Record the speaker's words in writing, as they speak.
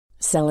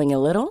Selling a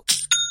little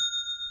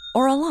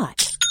or a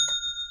lot?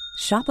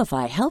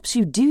 Shopify helps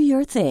you do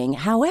your thing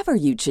however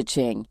you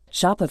cha-ching.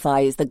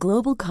 Shopify is the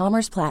global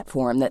commerce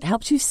platform that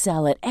helps you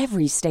sell at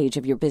every stage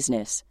of your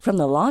business. From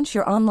the launch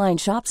your online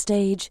shop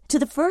stage to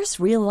the first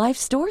real-life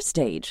store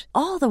stage,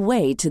 all the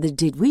way to the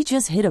did we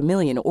just hit a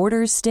million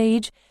orders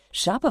stage.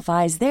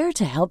 Shopify is there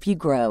to help you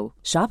grow.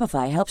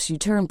 Shopify helps you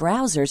turn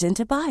browsers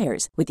into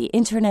buyers with the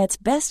internet's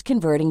best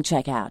converting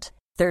checkout.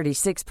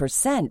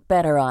 36%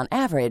 better on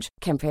average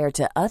compared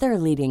to other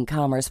leading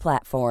commerce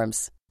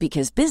platforms.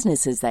 Because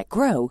businesses that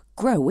grow,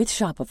 grow with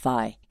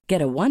Shopify.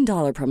 Get a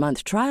 $1 per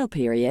month trial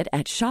period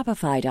at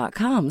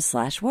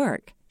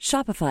shopify.com/work.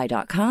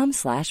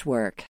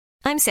 Shopify.com/work.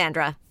 I'm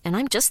Sandra, and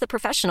I'm just the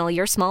professional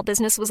your small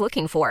business was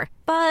looking for.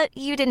 But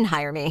you didn't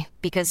hire me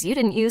because you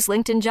didn't use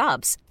LinkedIn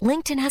Jobs.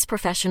 LinkedIn has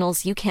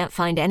professionals you can't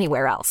find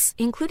anywhere else,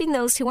 including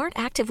those who aren't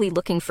actively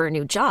looking for a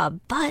new job,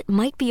 but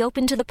might be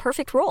open to the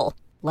perfect role,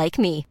 like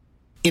me.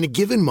 In a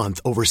given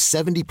month, over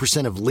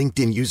 70% of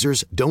LinkedIn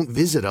users don't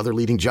visit other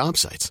leading job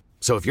sites.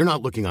 So if you're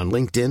not looking on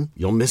LinkedIn,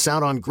 you'll miss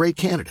out on great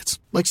candidates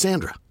like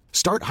Sandra.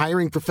 Start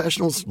hiring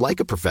professionals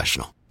like a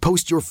professional.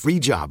 Post your free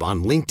job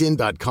on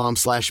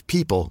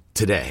linkedin.com/people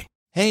today.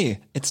 Hey,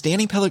 it's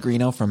Danny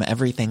Pellegrino from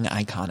Everything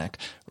Iconic.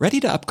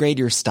 Ready to upgrade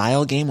your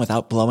style game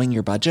without blowing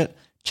your budget?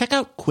 Check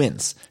out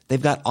Quince.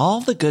 They've got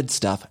all the good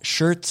stuff,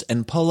 shirts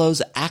and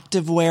polos,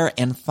 activewear,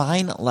 and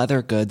fine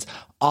leather goods,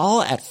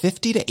 all at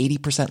 50 to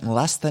 80%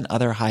 less than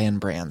other high-end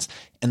brands.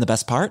 And the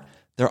best part?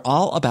 They're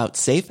all about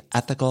safe,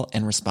 ethical,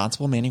 and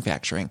responsible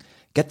manufacturing.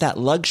 Get that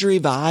luxury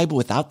vibe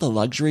without the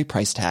luxury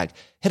price tag.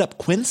 Hit up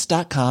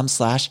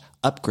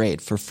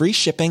quince.com/upgrade for free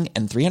shipping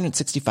and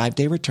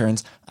 365-day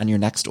returns on your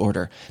next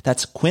order.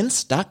 That's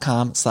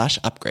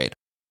quince.com/upgrade.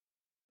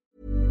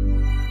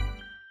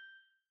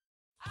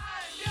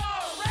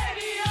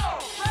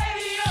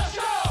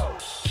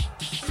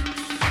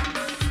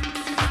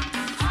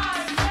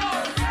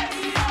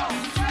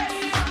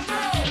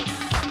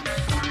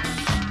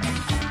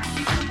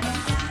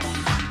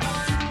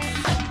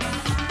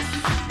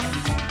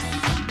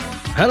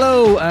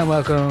 Hello and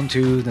welcome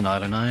to the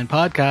Niall and Nine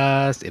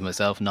podcast. It's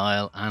myself,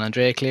 Niall, and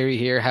Andrea Cleary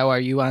here. How are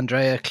you,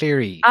 Andrea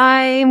Cleary?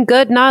 I'm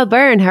good, Niall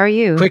Byrne. How are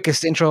you?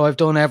 Quickest intro I've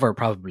done ever,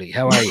 probably.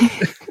 How are you?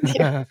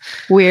 Yeah.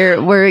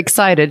 We're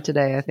excited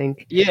today, I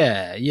think.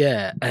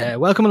 Yeah.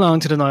 Welcome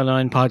along to the Niall and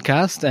Nine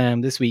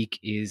podcast. This week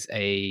is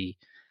a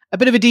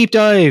bit of a deep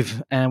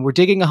dive, and we're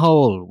digging a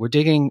hole. We're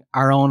digging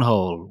our own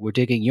hole. We're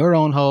digging your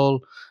own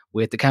hole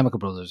with the Chemical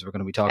Brothers. We're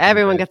going to be talking.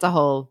 Everyone gets a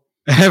hole.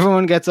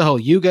 Everyone gets a hole.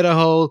 You get a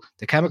hole.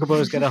 The Chemical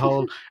Brothers get a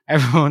hole.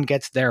 Everyone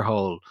gets their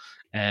hole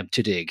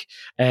to dig.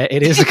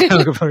 It is the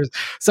Chemical Brothers.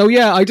 So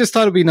yeah, I just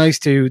thought it'd be nice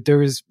to.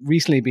 There is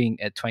recently been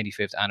a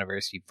 25th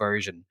anniversary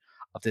version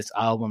of this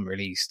album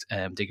released,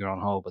 Dig Your Own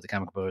Hole, by the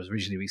Chemical Brothers,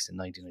 originally released in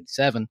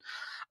 1997. And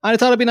I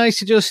thought it'd be nice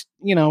to just,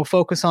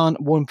 focus on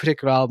one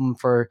particular album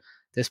for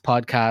this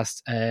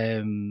podcast.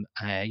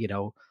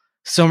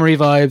 Summery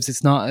vibes.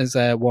 It's not as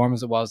warm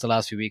as it was the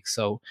last few weeks.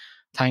 So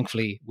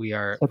thankfully we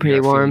are pretty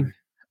warm.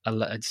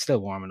 It's still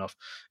warm enough.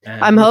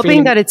 I'm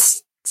hoping that it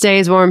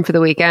stays warm for the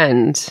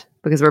weekend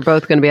because we're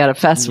both going to be at a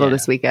festival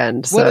this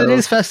weekend. So. Well, it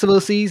is festival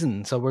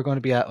season, so we're going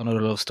to be at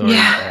Another Love Story,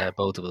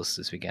 both of us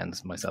this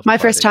weekend. Myself, my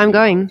first time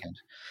going.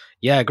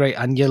 Yeah, great,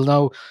 and you'll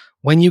know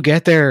when you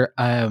get there.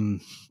 Well,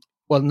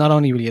 not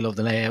only will you love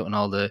the layout and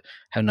all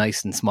how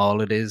nice and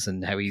small it is,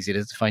 and how easy it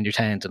is to find your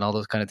tent and all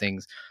those kind of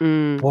things.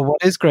 But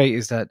what is great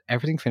is that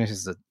everything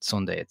finishes at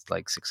Sunday. It's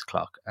like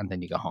 6:00, and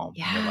then you go home.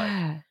 Yeah. And you're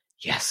like,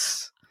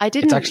 yes. I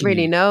didn't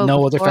really know.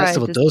 No other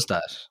festival does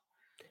that.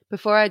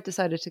 Before I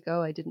decided to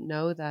go, I didn't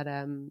know that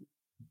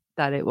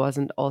that it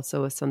wasn't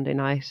also a Sunday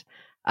night.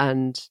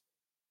 And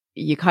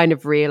you kind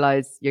of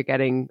realize you're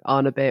getting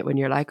on a bit when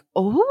you're like,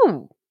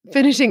 oh,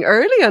 finishing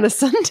early on a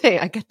Sunday.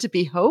 I get to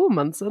be home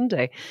on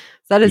Sunday.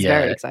 So that is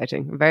very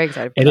exciting. I'm very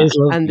excited for it. That. Is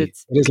lovely. And it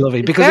is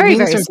lovely because very,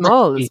 very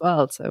small as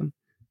well. So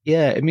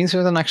yeah, it means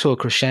there's an actual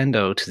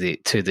crescendo to the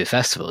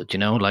festival,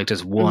 like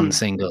there's one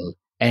single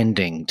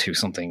ending to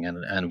something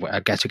and a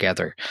get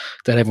together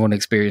that everyone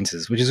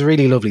experiences, which is a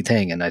really lovely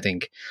thing. And I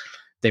think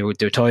they're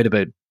toyed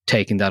about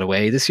taking that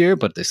away this year,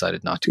 but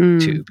decided not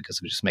to because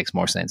it just makes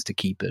more sense to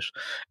keep it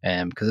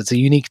because it's a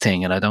unique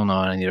thing, and I don't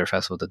know any other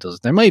festival that does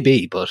it. There might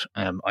be, but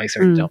I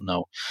certainly don't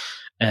know.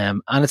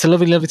 And it's a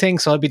lovely thing.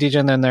 So I'll be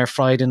DJing down there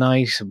Friday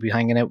night. I'll be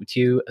hanging out with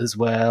you as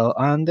well,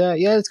 and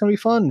it's gonna be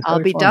fun. I'll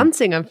be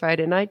dancing on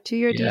Friday night to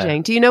your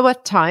DJing. Do you know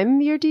what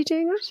time you're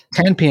DJing at?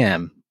 10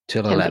 p.m.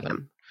 till 10 11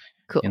 p.m.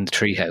 Cool. In the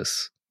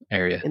Treehouse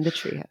area. In the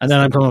Treehouse. And then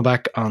I'm coming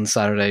back on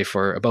Saturday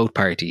for a boat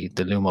party,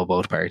 the Lumo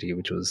boat party,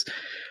 which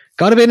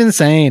got a bit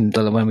insane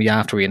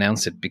after we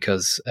announced it,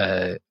 because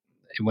it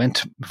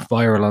went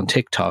viral on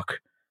TikTok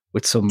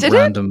with some some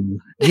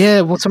random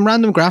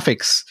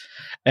graphics.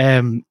 I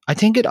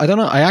don't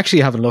know. I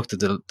actually haven't looked at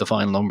the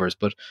final numbers,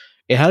 but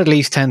it had at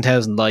least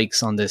 10,000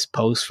 likes on this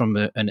post from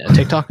a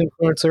TikTok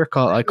influencer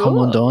called I Come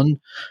Undone.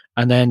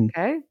 And then,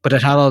 but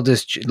it had all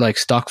this like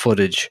stock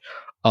footage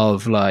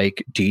of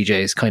like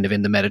DJs kind of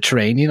in the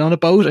Mediterranean on a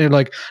boat, and you're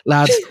like,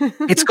 lads,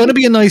 it's going to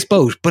be a nice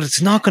boat, but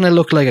it's not going to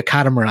look like a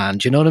catamaran.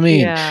 Do you know what I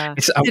mean? Yeah.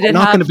 It's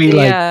not going to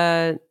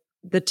be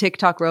the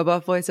TikTok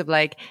robot voice of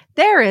like,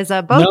 there is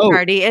a boat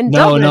party in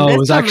Dublin. No, this it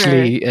was summer.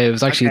 actually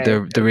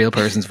the real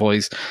person's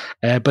voice,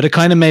 but it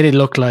kind of made it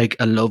look like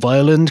a Love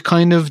Island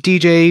kind of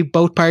DJ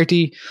boat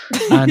party,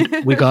 and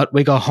we got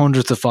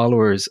hundreds of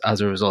followers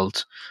as a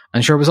result.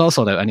 And sure, it was all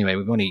sold out anyway.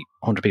 We've only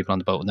 100 people on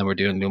the boat, and then we're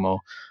doing Lumo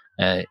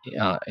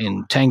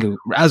in Tengu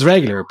as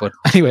regular. But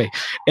anyway,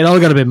 it all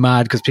got a bit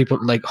mad because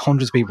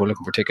hundreds of people were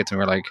looking for tickets, and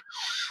we're like,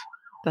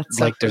 that's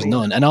so there's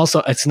none. And also,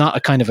 it's not a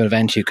kind of an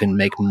event you can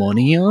make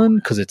money on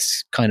because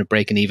it's kind of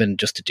breaking even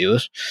just to do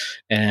it.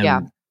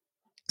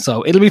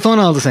 So it'll be fun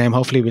all the same.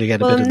 Hopefully we'll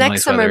get a bit of next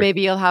nice summer weather.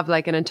 Maybe you'll have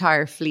like an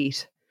entire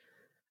fleet.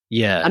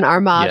 Yeah. An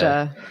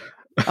armada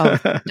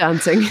of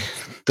dancing.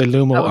 The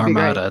Lumo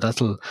Armada.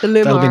 That'll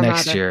be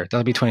next year.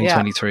 That'll be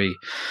 2023.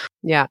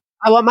 Yeah.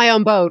 I want my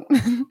own boat.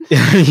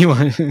 You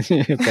want?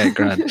 Okay,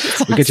 grand.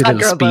 We'll get you a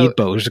little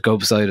speedboat to go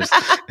beside us.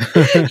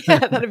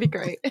 Yeah, that'd be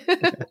great.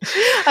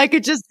 I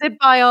could just sit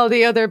by all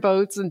the other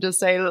boats and just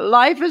say,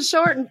 life is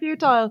short and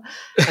futile.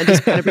 And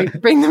just kind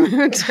of bring the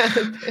mood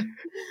down.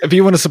 If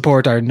you want to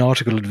support our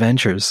nautical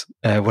adventures,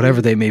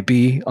 whatever they may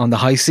be, on the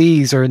high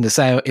seas or in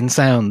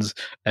sounds,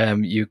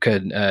 you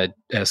can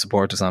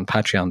support us on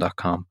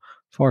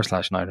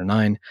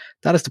patreon.com/909.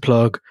 That is the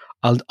plug.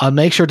 I'll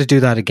make sure to do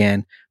that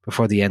again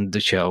before the end of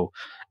the show.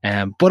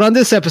 But on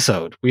this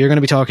episode, we are going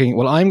to be talking.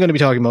 Well, I'm going to be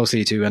talking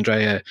mostly to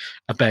Andrea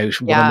about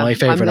one of my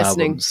favorite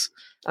albums.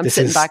 I'm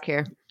sitting back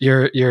here.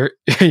 You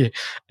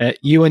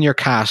and your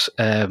cat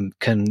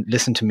can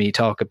listen to me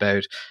talk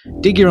about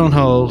 "Dig Your Own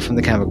Hole" from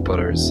the Chemical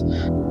Brothers.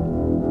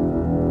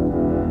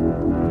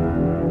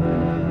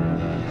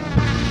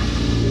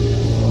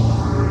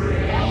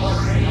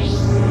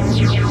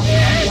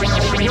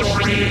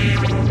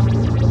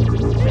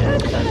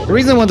 The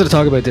reason I wanted to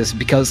talk about this is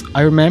because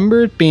I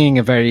remember it being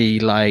a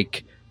very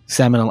like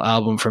seminal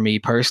album for me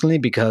personally,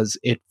 because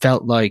it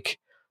felt like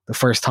the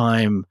first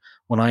time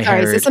when I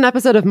heard... Is this an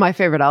episode of My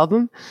Favorite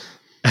Album?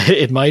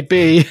 It might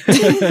be.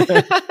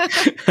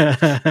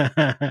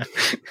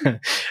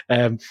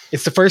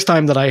 It's the first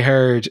time that I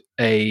heard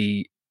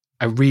a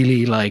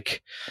really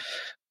like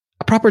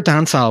a proper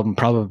dance album,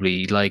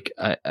 probably like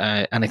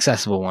an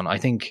accessible one. I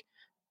think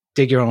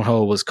Dig Your Own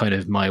Hole was kind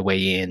of my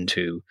way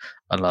into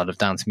a lot of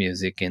dance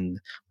music, and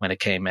when it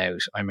came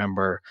out, I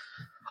remember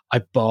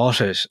I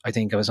bought it. I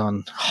think I was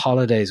on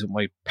holidays with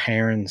my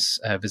parents,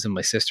 visiting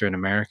my sister in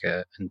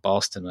America in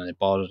Boston, and I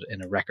bought it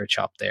in a record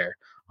shop there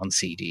on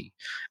CD.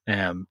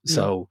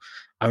 So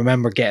I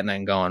remember getting it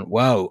and going,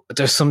 wow,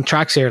 there's some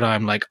tracks here that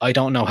I'm like, I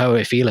don't know how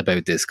I feel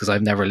about this because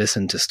I've never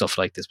listened to stuff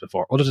like this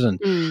before. Other than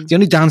the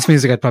only dance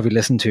music I'd probably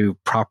listened to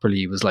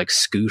properly was like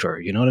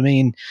Scooter, you know what I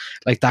mean?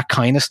 Like that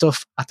kind of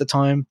stuff at the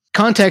time.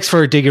 Context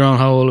for Dig Your Own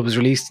Hole, it was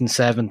released on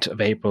 7th of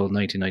April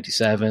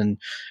 1997.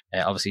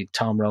 Obviously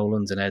Tom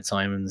Rowlands and Ed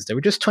Simons, they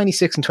were just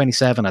 26 and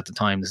 27 at the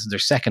time. This is their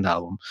second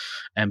album.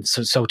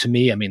 So to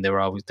me, I mean, they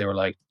were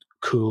like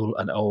cool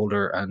and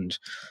older, and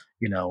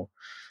you know,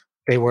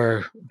 they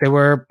were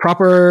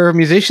proper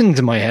musicians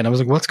in my head. I was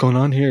like, what's going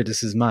on here?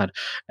 This is mad.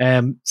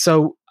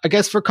 So I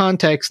guess for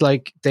context,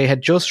 like they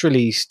had just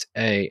released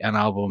an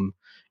album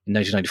in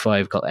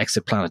 1995 called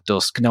Exit Planet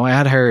Dusk. Now I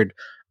had heard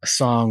a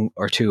song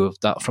or two of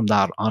that from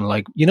that on,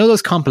 like, you know,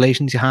 those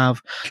compilations you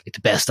have, like the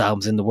best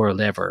albums in the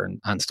world ever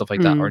and stuff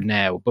like that, or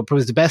now. But it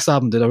was the best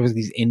album. There was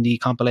these indie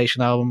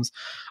compilation albums.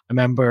 I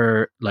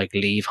remember like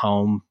Leave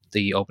Home,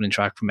 the opening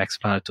track from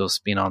Exit Planet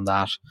Dusk, being on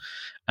that.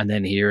 And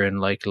then hearing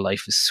like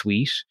Life is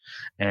Sweet,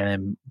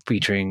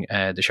 featuring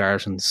the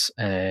Charlatans,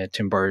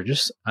 Tim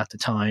Burgess at the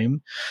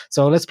time.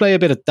 So let's play a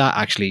bit of that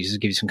actually, just to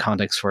give you some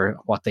context for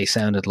what they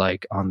sounded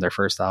like on their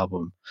first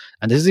album.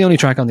 And this is the only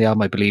track on the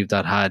album, I believe,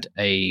 that had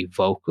a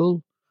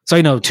vocal.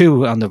 Sorry, no,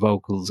 two on the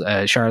vocals,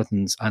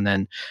 Charlatans, and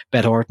then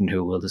Beth Orton,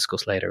 who we'll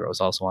discuss later,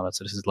 was also on it.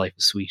 So this is Life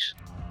is Sweet.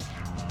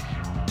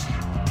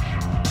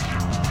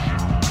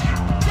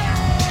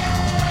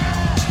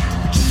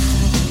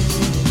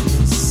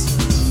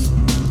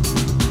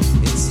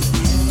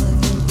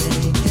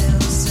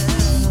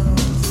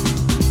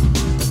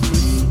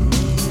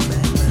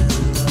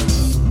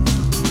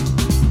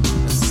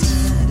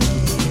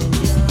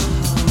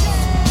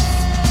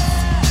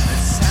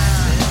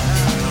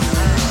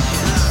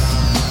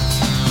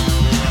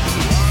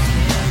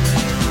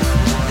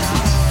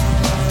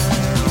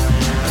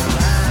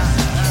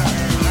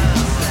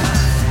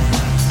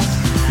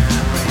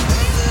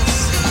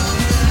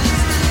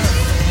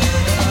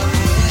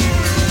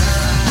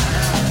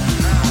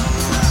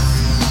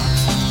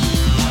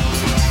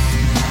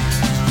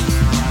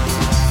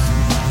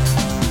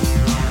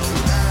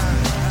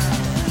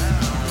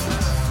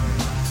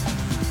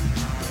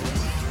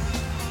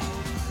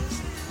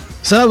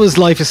 So that was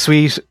Life is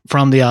Sweet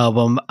from the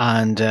album,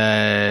 and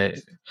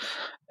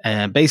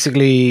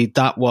basically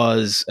that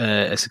was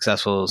a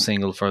successful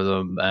single for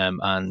them.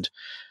 And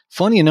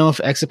funny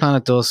enough, Exit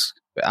Planet Dusk,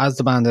 as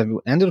the band,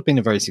 ended up being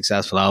a very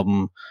successful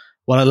album.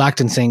 what it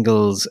lacked in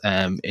singles,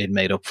 it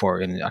made up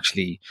for in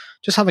actually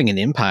just having an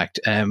impact.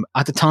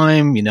 At the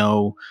time, you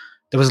know,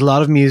 there was a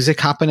lot of music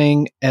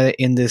happening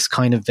in this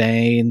kind of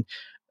vein,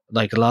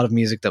 like a lot of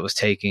music that was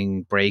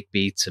taking break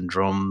beats and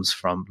drums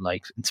from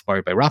like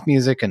inspired by rap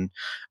music and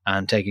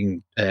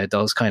taking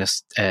those kind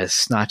of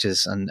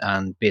snatches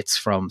and bits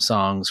from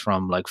songs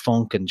from like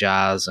funk and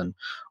jazz and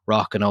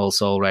rock and old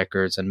soul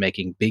records and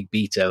making big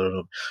beats out of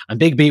them. And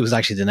big beat was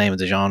actually the name of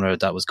the genre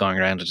that was going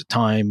around at the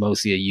time,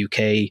 mostly a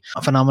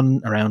UK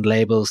phenomenon around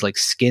labels like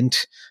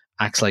Skint,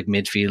 acts like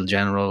Midfield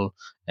General,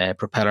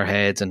 Propeller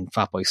Heads and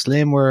Fatboy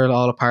Slim were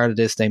all a part of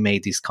this. They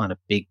made these kind of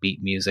big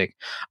beat music.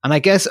 And I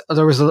guess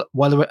there was,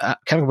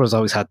 Chemical Brothers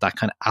always had that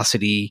kind of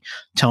acidy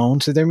tone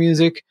to their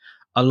music.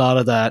 A lot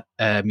of that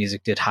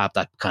music did have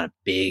that kind of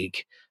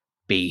big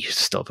beat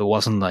stuff. It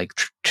wasn't like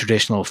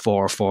traditional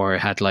 4/4. It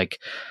had like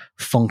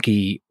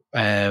funky,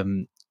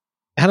 it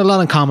had a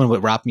lot in common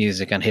with rap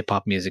music and hip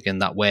hop music in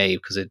that way,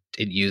 because it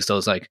used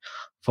those like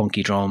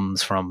funky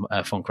drums from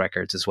funk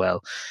records as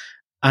well.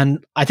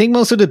 And I think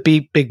most of the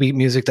big beat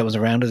music that was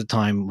around at the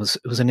time was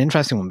an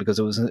interesting one, because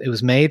it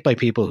was made by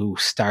people who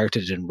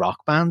started in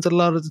rock bands a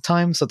lot of the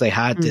time. So they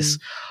had this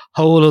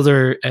whole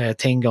other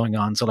thing going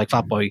on. So like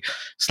Fatboy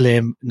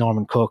Slim,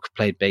 Norman Cook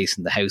played bass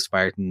in the House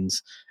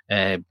Spartans,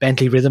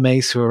 Bentley Rhythm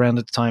Ace, who were around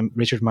at the time.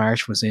 Richard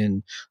Marsh was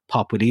in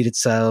Pop Will Eat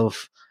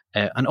Itself.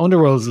 And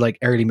Underworld's like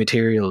early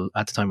material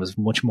at the time was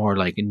much more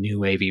like new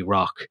wavy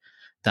rock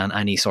than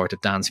any sort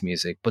of dance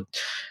music. But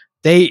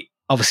they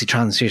obviously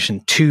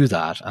transitioned to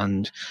that,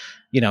 and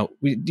you know,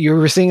 you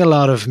were seeing a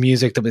lot of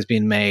music that was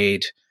being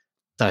made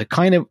that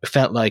kind of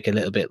felt like a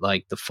little bit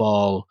like the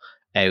fall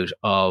out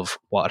of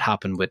what had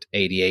happened with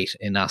 88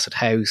 in Acid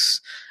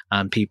House,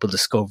 and people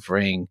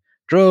discovering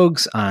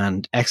drugs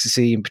and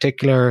ecstasy in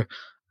particular.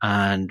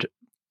 And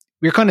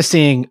we're kind of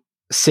seeing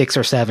 6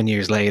 or 7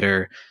 years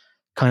later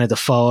kind of the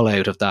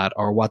fallout of that,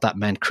 or what that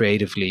meant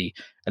creatively.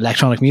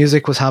 Electronic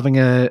music was having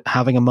a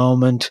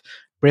moment.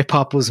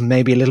 Britpop was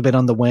maybe a little bit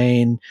on the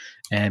wane,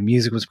 and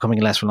music was becoming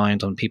less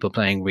reliant on people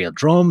playing real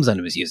drums, and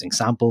it was using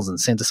samples and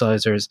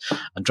synthesizers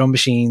and drum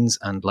machines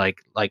and like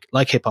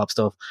hip hop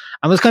stuff.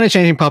 And it was kind of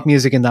changing pop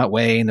music in that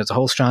way. And there's a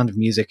whole strand of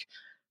music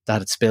that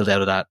had spilled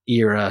out of that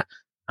era.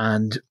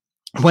 And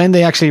when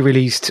they actually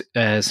released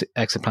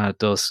Exit Planet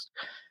Dusk,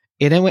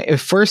 it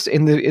first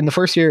in the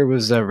first year it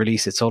was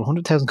released, it sold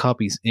 100,000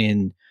 copies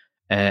in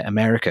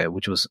America,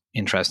 which was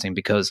interesting,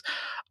 because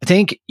I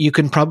think you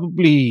can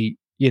probably,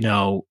 you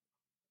know,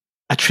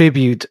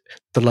 attribute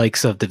the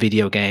likes of the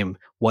video game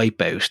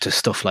Wipeout to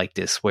stuff like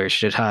this, where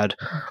it had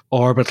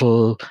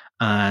Orbital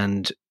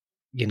and,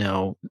 you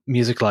know,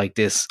 music like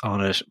this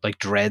on it, like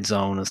Dread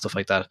Zone and stuff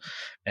like that.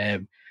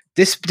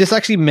 This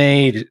actually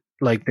made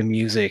like the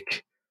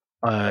music,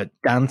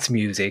 dance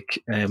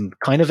music,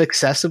 kind of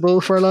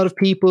accessible for a lot of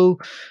people.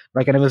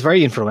 Like, and it was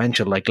very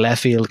influential. Like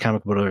Left Field,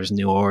 Chemical Brothers,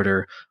 New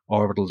Order,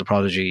 Orbital, The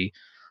Prodigy.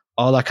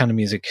 All that kind of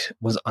music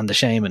was on the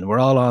Shaman. We're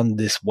all on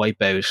this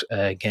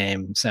Wipeout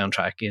game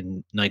soundtrack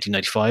in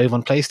 1995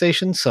 on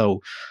PlayStation,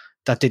 so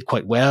that did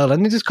quite well.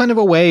 And it is kind of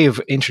a way of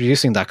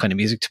introducing that kind of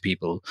music to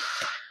people.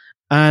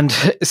 And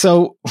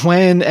so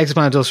when Exit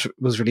Planet Dusk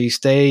was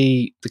released,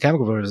 the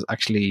Chemical Brothers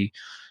actually,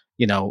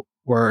 you know,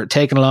 were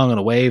taken along on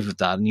a wave of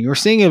that. And you were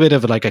seeing a bit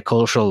of like a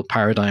cultural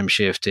paradigm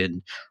shift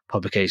in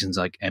publications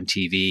like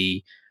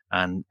MTV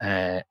and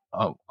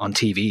on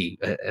TV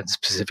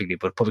specifically,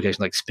 but publications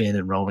like Spin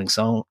and Rolling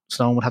Stone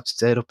would have to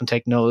stand up and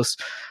take notice.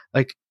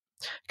 Like,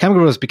 Chemical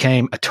Brothers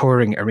became a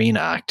touring arena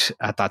act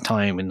at that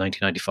time in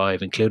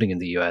 1995, including in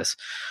the US.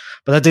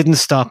 But that didn't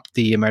stop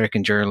the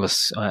American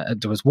journalists.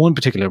 There was one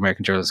particular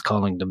American journalist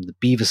calling them the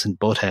Beavis and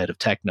Butthead of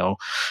techno.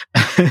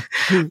 I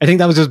think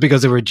that was just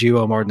because they were a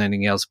duo more than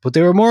anything else. But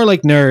they were more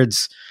like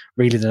nerds,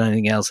 really, than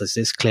anything else, as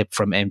this clip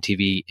from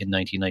MTV in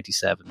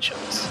 1997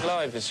 shows.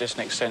 Live is just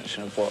an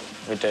extension of what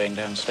we're doing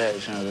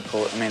downstairs, you know,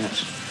 I mean,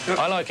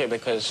 I like it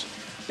because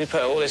we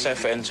put all this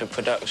effort into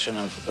production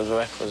of the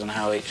records and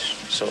how each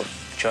sort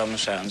of drum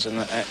sounds,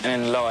 and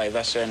in live,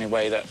 that's the only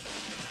way that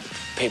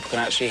people can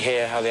actually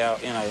hear how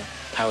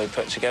how we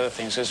put together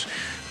things. Because,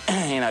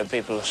 you know,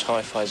 people's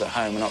hi-fis at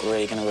home are not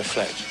really going to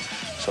reflect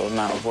sort of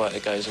amount of work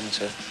that goes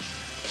into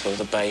sort of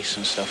the bass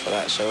and stuff like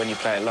that. So when you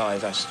play it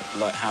live, that's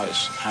like how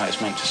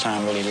it's meant to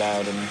sound, really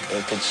loud and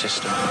a good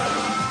system.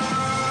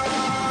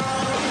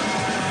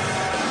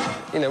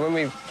 You know, when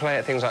we play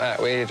at things like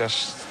that,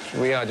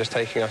 we are just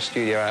taking our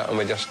studio out and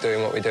we're just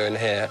doing what we're doing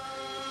here,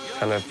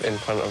 kind of in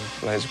front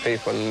of loads of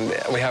people, and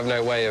we have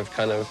no way of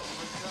kind of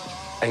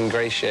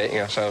ingratiating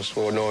ourselves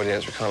toward an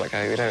audience. We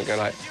we don't go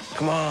like,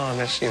 come on,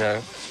 let's, you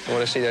know, I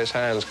want to see those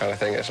hands kind of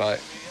thing. It's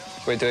like,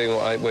 we're doing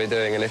what we're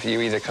doing, and if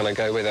you either kind of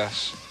go with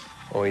us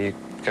or you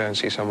go and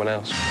see someone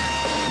else.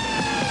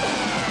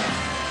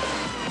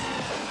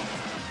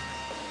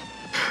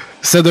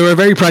 So they were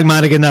very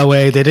pragmatic in that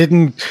way.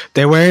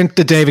 They weren't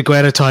the David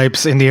Guetta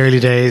types in the early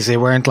days. They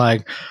weren't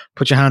like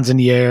put your hands in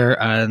the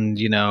air and,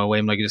 you know, wave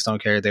 'em like you just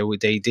don't care.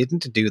 They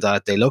didn't do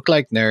that. They look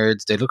like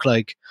nerds. They look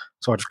like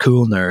sort of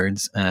cool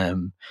nerds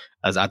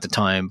as at the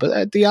time.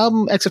 But the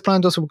album Exit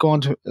Plan does go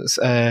on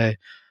to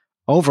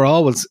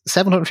overall was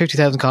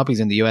 750,000 copies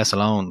in the US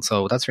alone.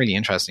 So that's really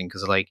interesting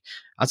because like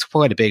that's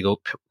quite a big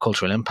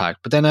cultural impact.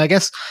 But then I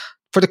guess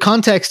for the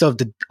context of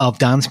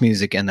dance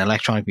music and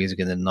electronic music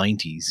in the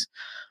 90s,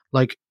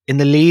 like in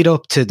the lead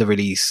up to the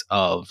release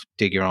of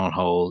Dig Your Own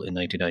Hole in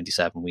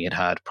 1997, we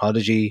had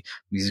Prodigy,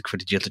 Music for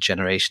the Jilted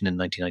Generation in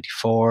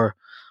 1994.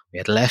 We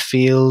had Left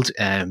Field,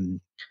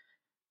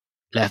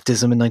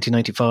 Leftism in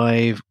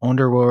 1995,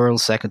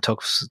 Underworld, Second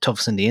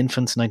Toughest in the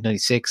Infants in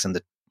 1996, and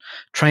the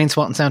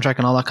Trainspotting soundtrack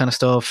and all that kind of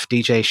stuff.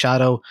 DJ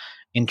Shadow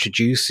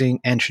Introducing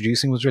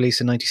was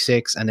released in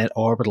 96, and then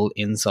Orbital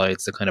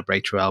Insides, the kind of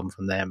breakthrough album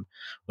from them,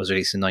 was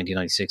released in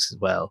 1996 as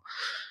well.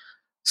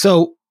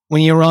 So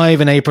when you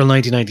arrive in April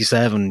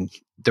 1997,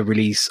 the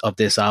release of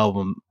this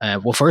album,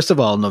 well, first of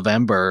all,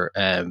 November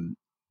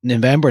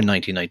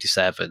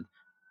 1997,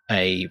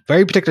 a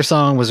very particular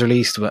song was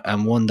released,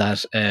 and one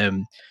that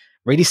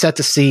really set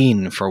the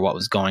scene for what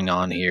was going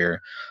on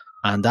here,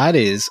 and that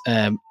is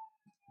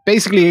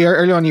basically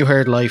early on you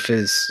heard Life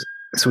is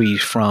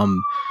Sweet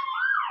from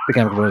the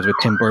Chemical Brothers with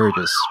Tim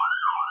Burgess,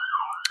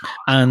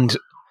 and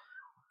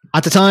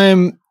at the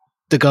time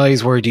the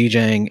guys were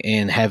DJing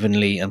in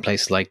Heavenly and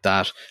places like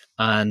that,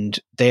 and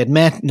they had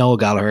met Noel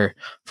Gallagher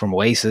from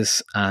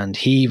Oasis, and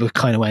he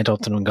kind of went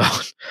up to them and going,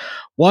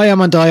 "Why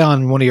am I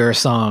on one of your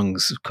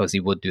songs?" Because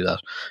he would do that,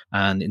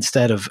 and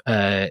instead of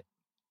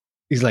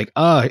he's like,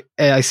 I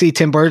see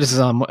Tim Burgess is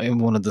in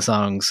one of the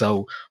songs,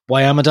 so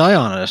why am I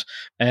on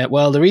it?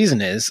 Well, the reason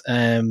is,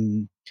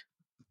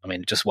 I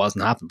mean, it just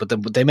wasn't happening, but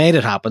they made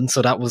it happen.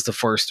 So that was the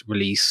first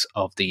release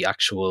of the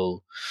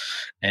actual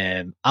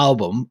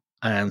album.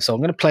 So I'm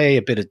going to play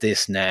a bit of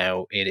this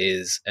now. It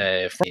is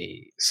from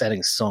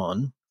Setting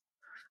Sun.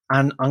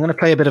 And I'm going to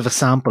play a bit of a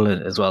sample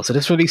in it as well. So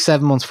this released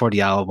 7 months for the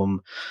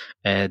album.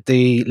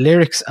 The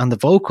lyrics and the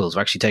vocals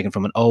were actually taken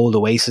from an old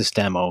Oasis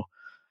demo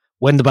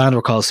when the band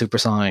were called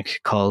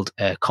Supersonic, called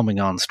Coming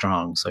On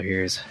Strong. So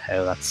here's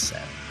how that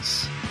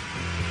sounds.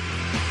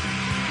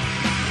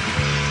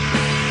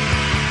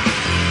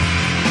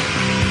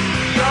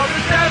 You're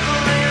the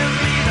devil in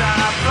me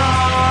that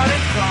brought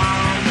it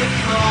from the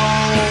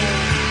cold.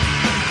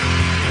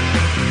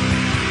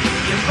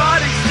 Your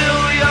body's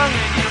still young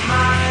and your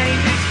mind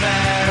is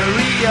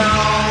very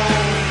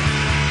old.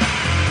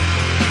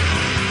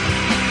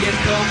 You're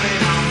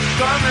coming on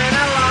strong and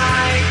I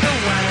like the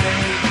way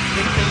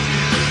the things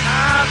you just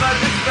have are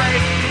just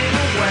fading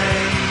away.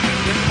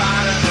 You're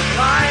part of the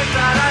life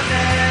that I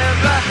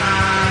never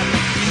had.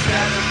 You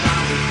said that I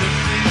was just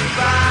too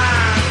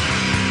bad.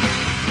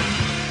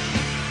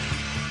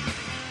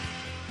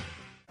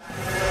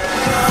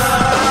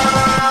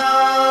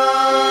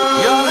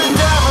 You're the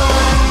devil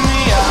in me,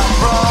 I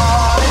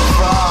brought it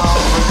from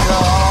the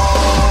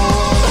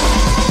cold.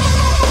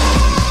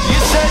 You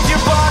said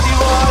your body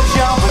was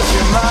young, but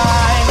your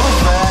mind was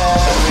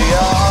very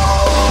old.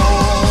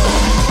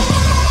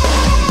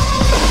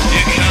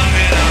 You're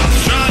coming on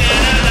strong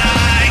and I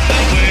like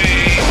the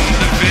way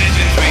the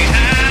visions we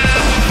have are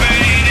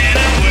fading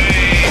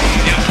away.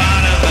 You're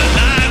part of a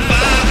life I've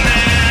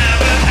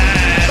never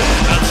had.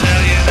 I'll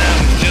tell you that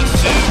was just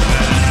too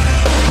bad.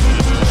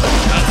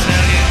 I'll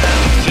tell you that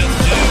was just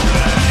too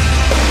bad.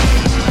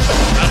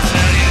 I'll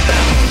tell you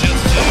that was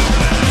just too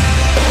bad.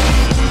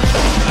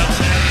 I'll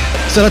tell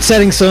you. So that's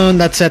Setting Sun.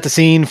 That set the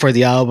scene for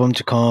the album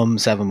to come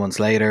 7 months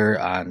later,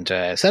 and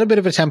set a bit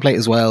of a template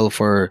as well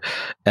for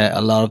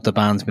a lot of the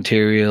band's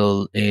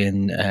material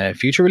in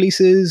future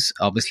releases.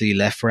 Obviously,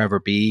 Left Forever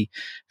Be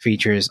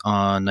features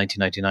on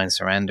 1999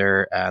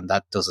 Surrender, and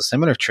that does a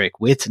similar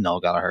trick with Noel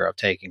Gallagher of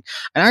taking,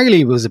 and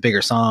arguably it was a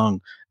bigger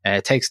song,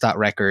 takes that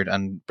record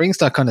and brings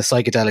that kind of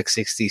psychedelic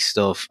 60s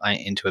stuff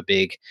into a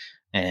big,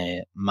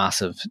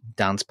 massive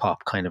dance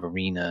pop kind of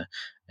arena,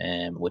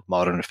 with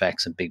modern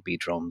effects and big beat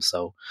drums.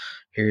 So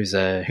here's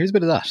a bit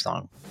of that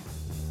song.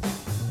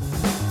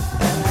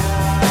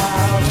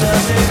 How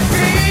does it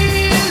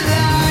feel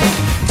like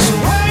to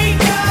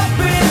wake up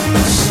in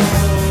the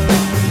sun?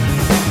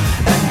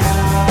 And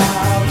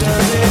how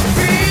does it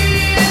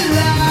feel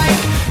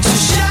like to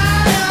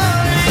shine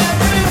on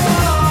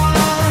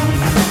everyone?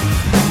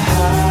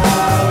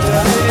 How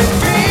does it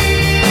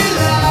feel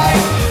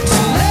like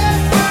to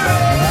live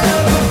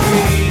forever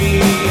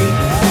free?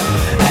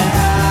 And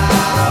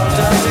how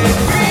does it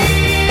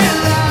feel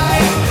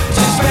like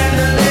to spend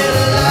a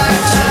little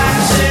lifetime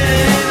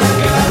sitting in the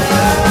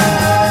gutter?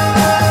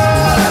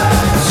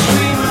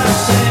 Scream a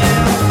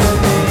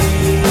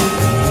symphony.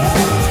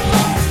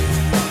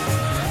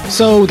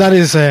 So that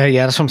is,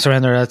 that's from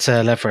Surrender. That's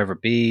Left Forever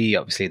Be.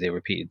 Obviously, they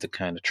repeated the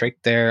kind of trick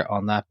there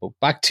on that. But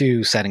back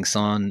to Setting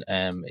Sun,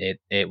 it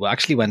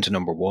actually went to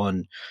number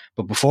one.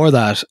 But before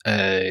that,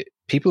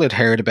 people had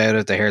heard about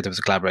it. They heard there was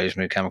a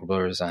collaboration with Chemical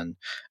Brothers and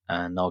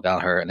Noel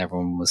Gallagher, and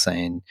everyone was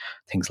saying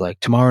things like,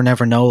 "Tomorrow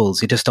never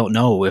knows. You just don't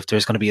know if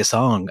there's going to be a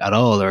song at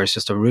all, or it's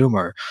just a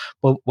rumor."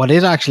 But what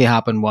did actually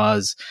happen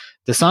was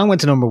the song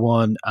went to number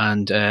one.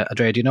 And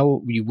Andrea, do you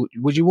know?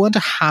 Would you want to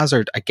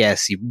hazard a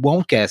guess? You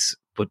won't guess,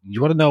 but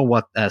you want to know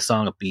what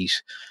song it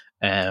beat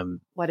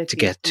What it to beat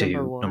get to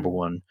number number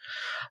one. one.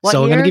 What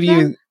So I'm going to year give you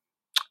again?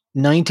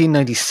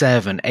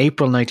 1997,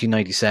 April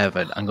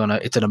 1997.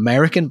 It's an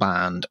American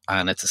band,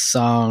 and it's a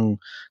song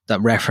that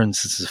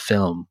references a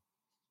film.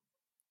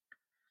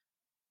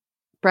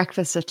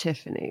 Breakfast at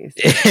Tiffany's.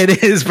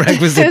 It is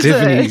Breakfast at Is it?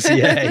 Tiffany's.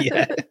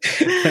 Yeah.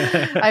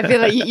 I feel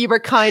like you were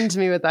kind to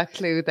me with that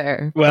clue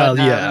there. Well,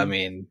 but, yeah, I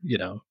mean, you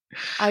know.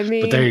 I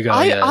mean, there you go,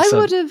 I, yeah, I so-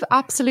 would have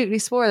absolutely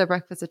swore that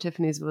Breakfast at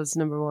Tiffany's was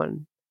number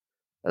one.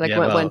 Like Yeah,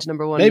 went, well, went to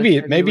number one. Maybe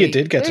every it week.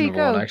 did get There to you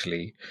number one, go.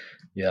 actually.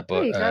 Yeah,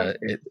 There you but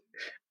go.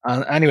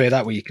 and anyway,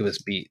 that week it was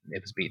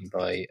beaten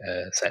by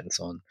Setting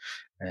Sun.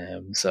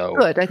 So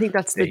Good. I think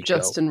that's there the you go.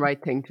 just and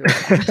right thing to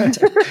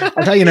have.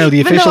 I'll tell you now, the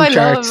Even though official I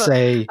charts love-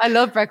 say I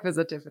love Breakfast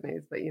at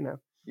Tiffany's, but you know,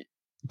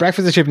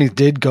 Breakfast at Tiffany's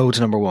did go to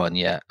number one,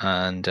 yeah,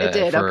 and it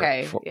did. for,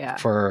 Okay, for, yeah,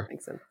 for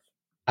makes sense.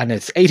 and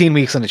it's 18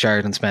 weeks on the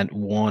chart and spent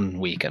 1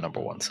 week at number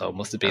one, so it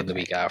must have been the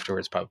Okay. week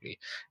afterwards, probably.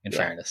 In Yeah.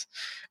 fairness,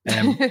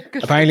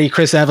 Good. apparently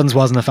Chris Evans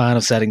wasn't a fan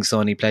of Setting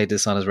Sun. He played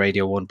this on his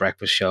Radio 1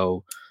 breakfast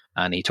show,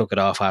 and he took it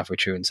off halfway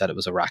through and said it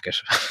was a racket.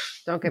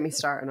 Don't get me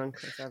started on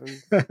Chris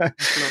Evans. That's not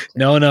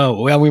it. No.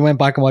 Well, we went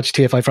back and watched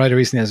TFI Friday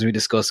recently, as we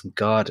discussed. And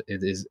God,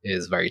 it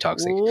is very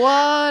toxic.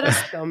 What a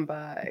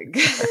scumbag!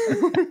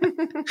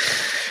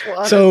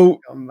 What So-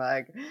 a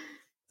scumbag.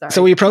 Sorry.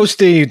 So we approached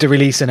the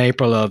release in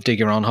April of Dig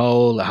Your Own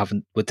Hole.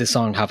 With this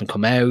song haven't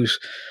come out.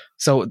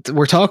 So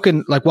we're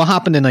talking like what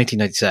happened in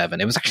 1997.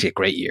 It was actually a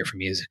great year for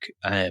music.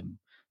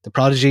 The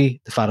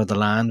Prodigy, The Fat of the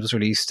Land, was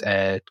released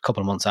a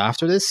couple of months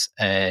after this.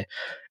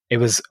 It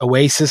was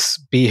Oasis,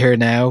 Be Here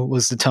Now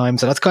was the time.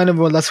 So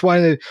that's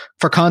why,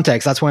 for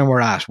context, that's when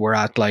we're at. We're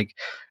at like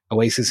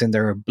Oasis in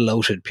their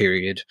bloated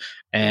period.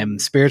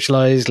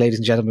 Spiritualized, Ladies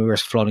and Gentlemen, We Were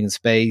Floating in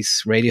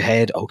Space,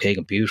 Radiohead, OK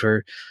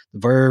Computer, The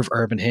Verve,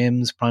 Urban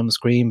Hymns, Primal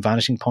Scream,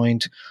 Vanishing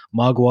Point,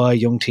 Mogwai,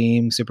 Young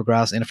Team,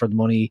 Supergrass, In It For The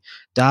Money,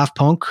 Daft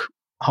Punk,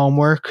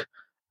 Homework,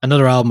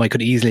 another album I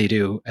could easily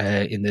do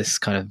in this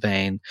kind of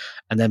vein,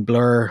 and then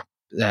Blur,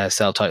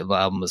 self-titled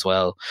album as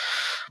well.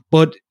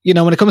 But, you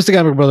know, when it comes to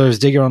Chemical Brothers,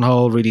 Dig Your Own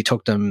Hole really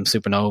took them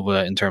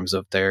supernova in terms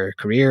of their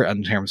career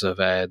and in terms of,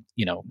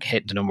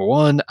 hitting the number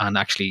one and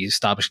actually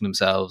establishing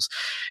themselves.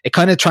 It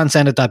kind of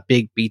transcended that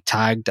big beat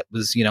tag that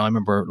was, I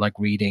remember like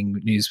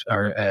reading news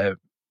or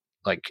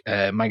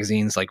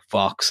magazines like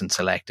Vox and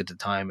Select at the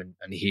time and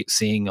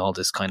seeing all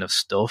this kind of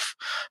stuff,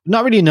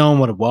 not really knowing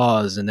what it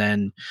was. And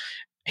then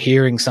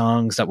hearing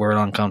songs that were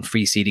on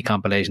free CD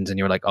compilations, and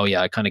you were like, oh yeah,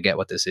 I kind of get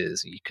what this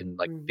is. You can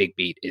big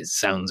beat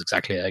sounds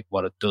exactly like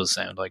what it does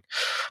sound like.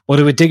 But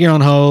it would Dig Your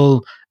Own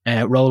Hole,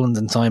 Roland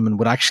and Simon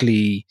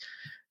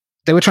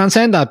they would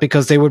transcend that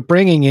because they were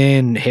bringing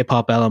in hip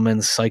hop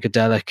elements,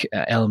 psychedelic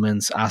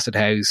elements, acid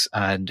house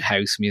and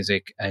house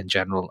music in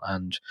general,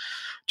 and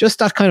just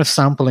that kind of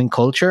sampling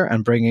culture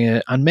and bringing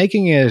it and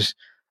making it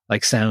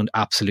like sound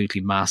absolutely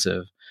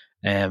massive.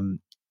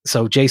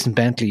 So Jason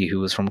Bentley, who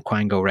was from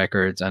Quango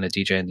Records and a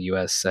DJ in the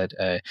US, said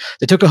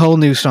they took a whole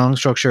new song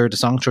structure, the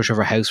song structure of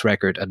a house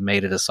record, and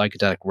made it a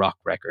psychedelic rock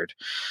record.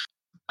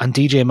 And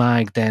DJ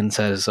Mag then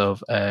says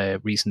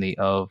recently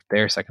of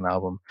their second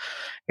album,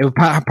 it would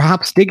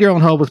perhaps Dig Your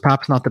Own Hole was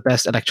perhaps not the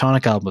best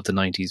electronic album of the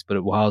 90s, but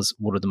it was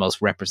one of the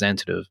most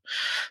representative.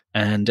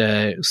 And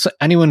so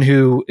anyone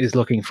who is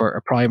looking for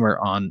a primer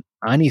on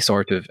any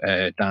sort of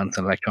dance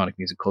and electronic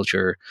music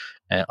culture,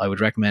 I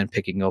would recommend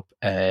picking up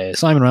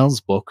Simon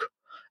Reynolds' book,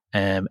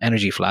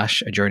 Energy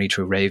Flash, A Journey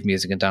Through Rave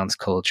Music and Dance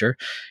Culture.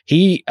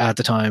 He, at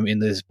the time in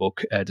this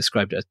book,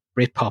 described it as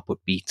Britpop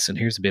with beats. And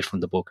here's a bit from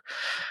the book.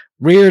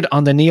 Reared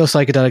on the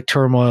neo-psychedelic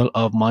turmoil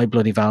of My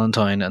Bloody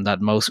Valentine and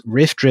that most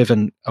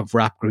riff-driven of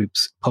rap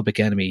groups, Public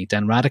Enemy,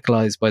 then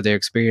radicalized by their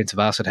experience of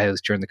acid house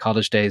during the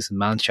college days in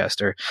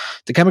Manchester,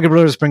 the Chemical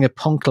Brothers bring a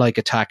punk-like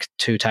attack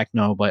to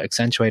techno by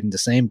accentuating the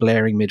same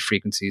blaring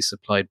mid-frequencies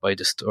supplied by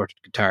distorted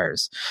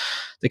guitars.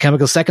 The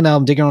Chemicals' second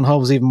album, Dig Your Own Hole,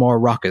 was even more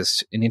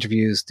raucous. In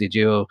interviews, the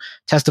duo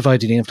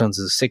testified to the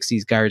influences of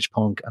 60s garage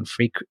punk and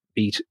freak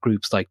beat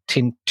groups like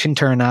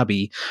Tintern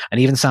Abbey, and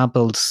even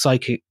sampled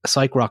psych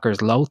rockers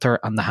Lothar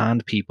and the Hand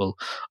People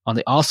on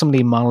the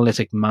awesomely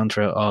monolithic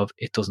mantra of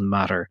It Doesn't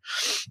Matter.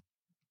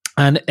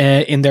 And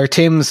in their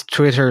Tim's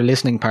Twitter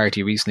listening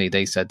party recently,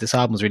 they said this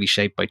album was really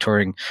shaped by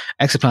touring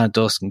Exoplanet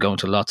Dusk and going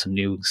to lots of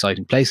new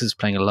exciting places,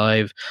 playing it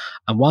live,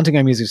 and wanting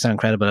our music to sound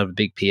credible out of a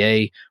big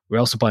PA. We're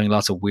also buying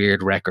lots of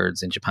weird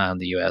records in Japan,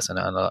 the US, and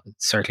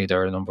certainly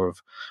there are a number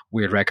of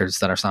weird records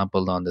that are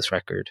sampled on this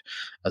record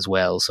as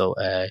well. So,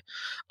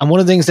 and one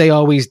of the things they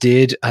always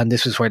did, and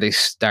this was where they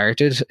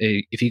started,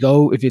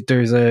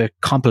 there's a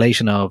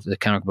compilation of the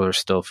Chemical Brothers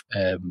stuff,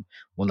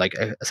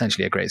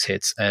 essentially a greatest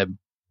hits,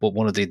 but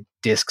one of the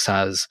discs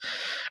has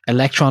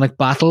Electronic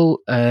Battle,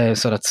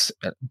 so that's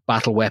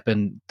Battle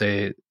Weapon,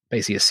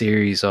 basically a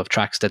series of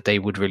tracks that they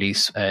would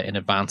release in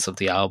advance of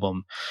the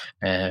album,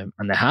 and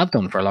they have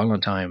done for a long, long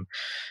time,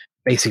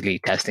 basically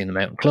testing them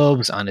out in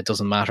clubs. And It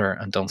Doesn't Matter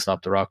and Don't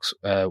Stop the Rocks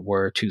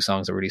were two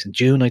songs that were released in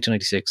June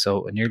 1996,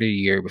 so nearly a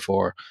year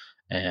before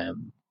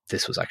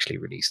this was actually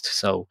released.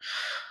 So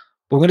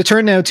we're going to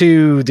turn now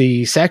to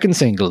the second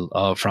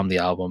single from the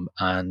album,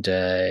 and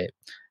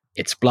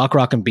it's Block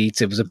Rockin'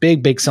 Beats. It was a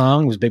big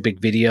song. It was a big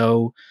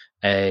video.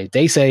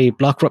 They say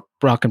Block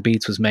Rockin'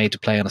 Beats was made to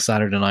play on a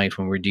Saturday night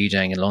when we were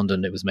DJing in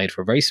London. It was made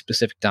for a very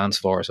specific dance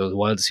floor, so it was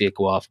wild to see it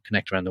go off and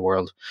connect around the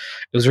world.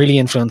 It was really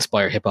influenced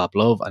by our hip-hop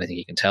love, and I think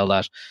you can tell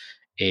that.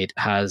 It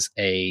has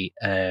a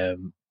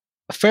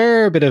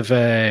fair bit of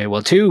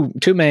two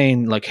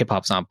main like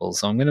hip-hop samples,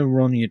 so I'm going to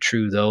run you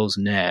through those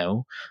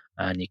now,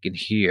 and you can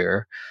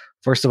hear.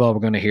 First of all, we're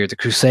going to hear the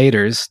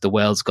Crusaders, The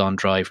Well's Gone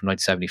Dry from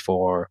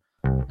 1974,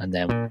 and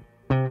then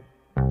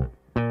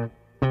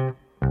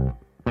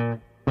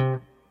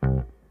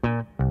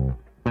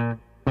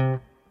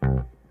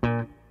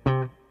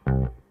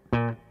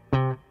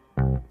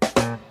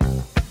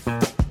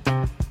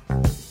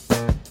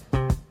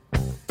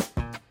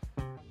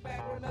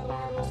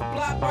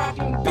Block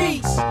Rockin'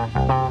 Beats.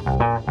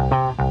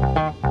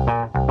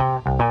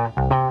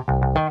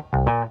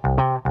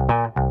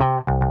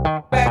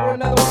 Back with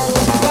another one of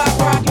those Block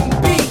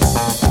Rockin' Beats.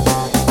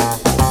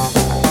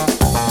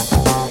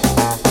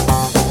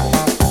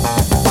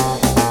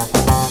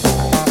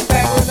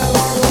 Back with another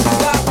one of those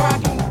Block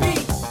Rockin'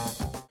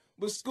 Beats.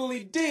 But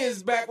Schoolie D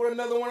is back with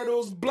another one of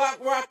those Block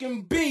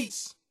Rockin'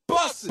 Beats.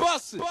 Bust it.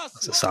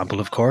 it's a sample,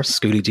 of course,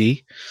 Schoolie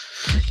D.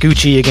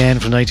 Gucci again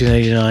from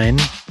 1989.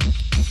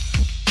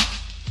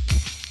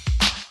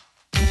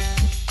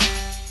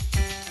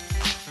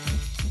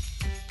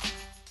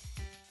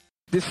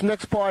 This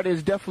next part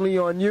is definitely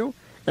on you,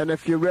 and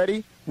if you're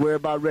ready, we're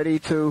about ready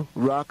to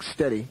rock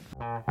steady.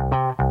 We're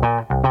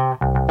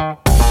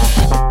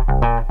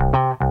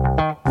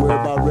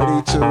about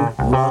ready to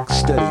rock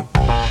steady.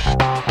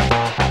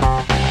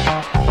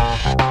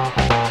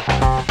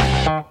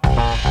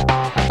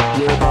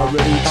 We're about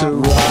ready to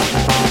rock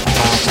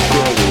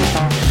steady.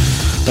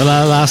 The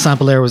last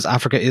sample there was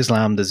Africa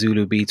Islam, the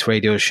Zulu Beats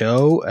radio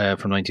show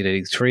from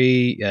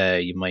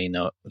 1983. You might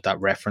know that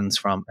reference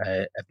from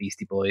a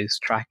Beastie Boys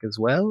track as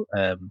well.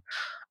 And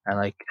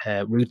like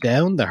Root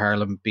Down, the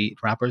Harlem Beat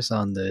rappers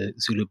on the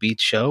Zulu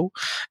Beats show.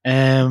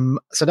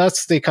 So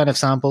that's the kind of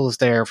samples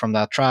there from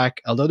that track.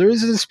 Although there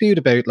is a dispute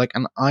about, like,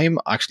 and I'm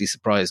actually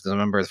surprised because I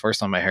remember the first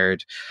time I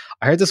heard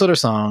this other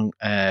song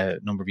a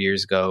number of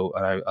years ago,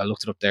 and I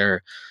looked it up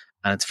there,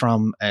 and it's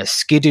from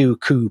Skidoo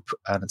Coupe,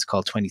 and it's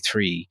called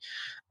 23.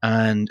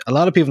 And a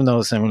lot of people know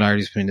the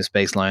similarities between this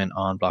bass line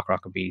on Block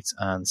Rockin' Beats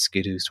and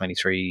Skidoo's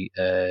 23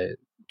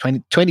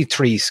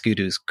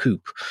 Skidoo's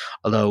Coupe.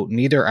 Although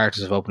neither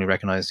artist have openly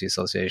recognised the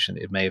association,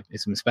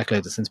 it's been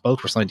speculated that since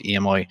both were signed to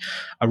EMI,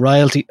 a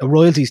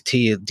royalties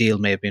deal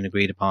may have been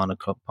agreed upon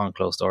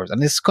closed doors.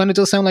 And this kind of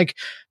does sound like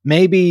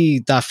maybe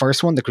that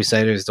first one, the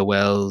Crusaders, The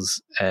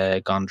Wells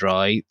Gone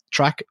Dry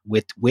track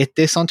with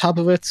this on top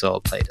of it. So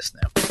I'll play this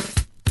now.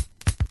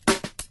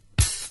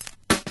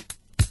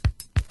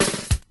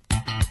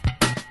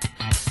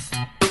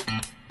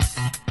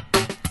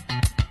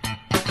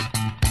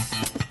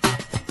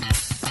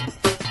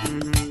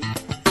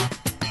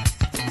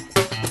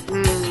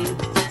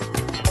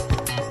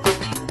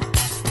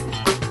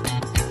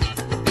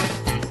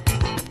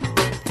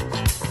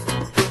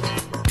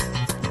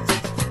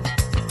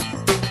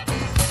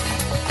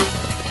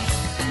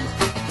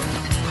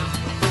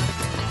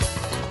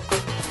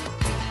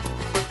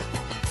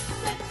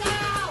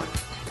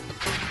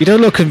 You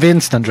don't look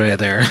convinced, Andrea,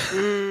 there. I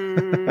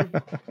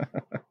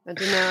don't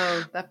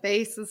know. That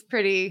bass is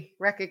pretty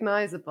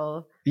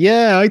recognizable.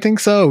 Yeah, I think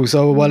so.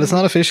 So while it's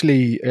not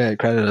officially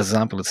credited as a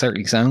sample, it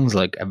certainly sounds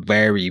like a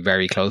very,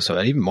 very close to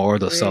it, even more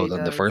so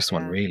than the first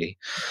one, really.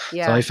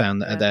 Yeah, so I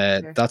found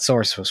that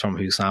source was from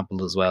Who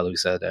Sampled as well, who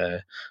said,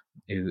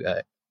 who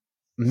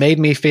made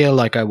me feel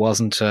like I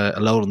wasn't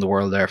alone in the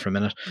world there for a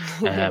minute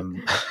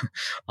on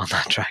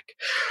that track.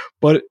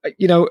 But,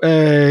 you know,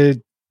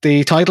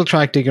 the title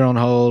track, Dig Your Own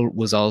Hole,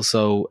 was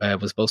also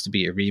was supposed to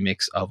be a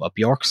remix of a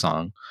Bjork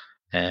song,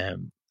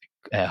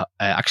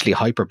 actually a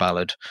hyper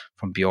ballad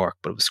from Bjork,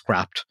 but it was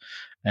scrapped.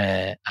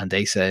 And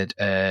they said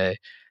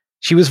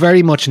she was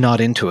very much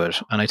not into it.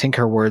 And I think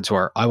her words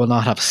were, "I will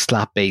not have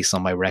slap bass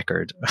on my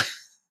record,"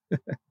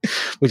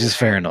 which is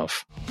fair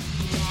enough.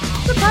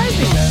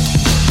 Surprising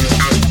though.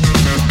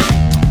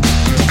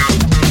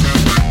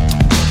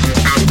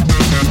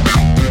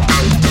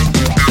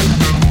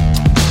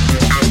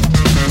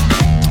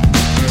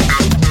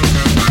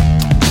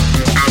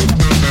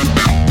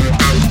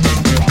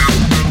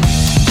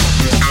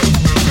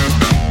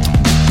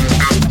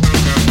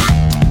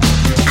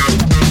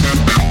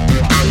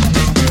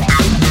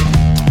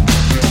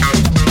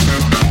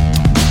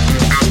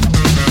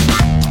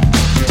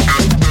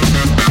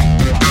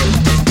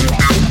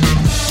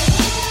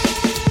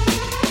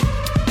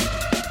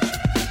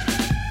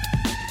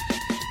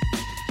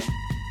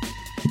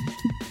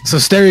 So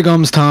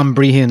Stereogum's Tom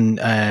Brehan,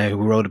 who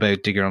wrote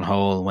about Dig Your Own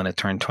Hole when it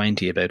turned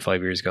 20 about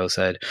 5 years ago,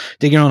 said,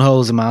 Dig Your Own Hole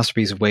is a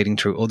masterpiece of wading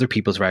through other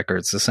people's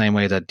records, the same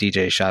way that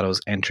DJ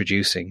Shadow's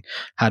Introducing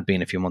had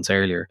been a few months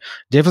earlier.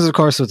 The difference, of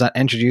course, was that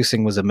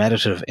Introducing was a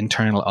meditative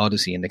internal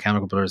odyssey, and the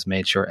Chemical Brothers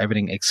made sure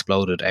everything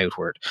exploded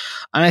outward.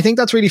 And I think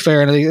that's really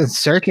fair, and it's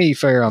certainly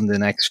fair on the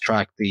next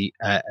track,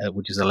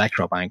 which is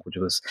Electrobank, which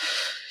was...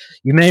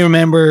 You may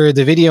remember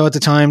the video at the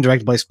time,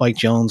 directed by Spike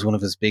Jonze, one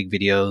of his big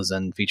videos,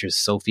 and features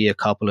Sofia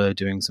Coppola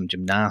doing some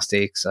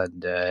gymnastics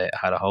and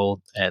had a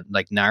whole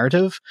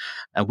narrative,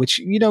 which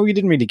you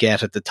didn't really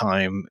get at the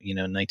time, in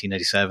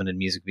 1997 in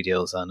music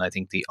videos. And I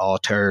think the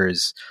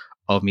auteurs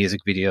of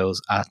music videos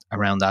at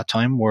around that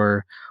time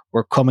were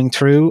coming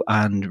through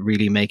and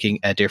really making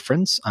a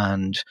difference.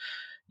 And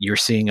you're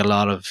seeing a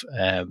lot of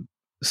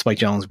Spike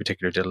Jonze in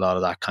particular did a lot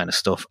of that kind of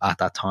stuff at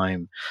that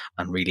time,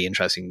 and really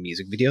interesting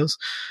music videos.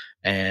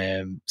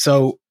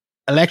 So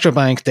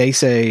Electrobank, they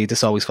say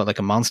this always felt like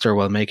a monster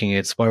while making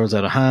it. Spirals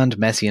out of hand,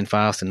 messy and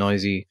fast and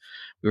noisy.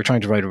 We were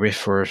trying to write a riff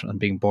for it and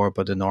being bored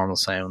by the normal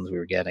sounds we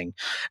were getting.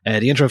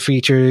 The intro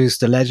features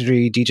the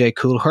legendary DJ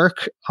Kool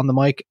Herc on the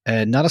mic,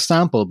 not a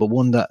sample, but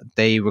one that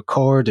they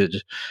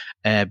recorded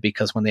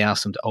because when they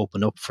asked him to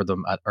open up for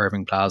them at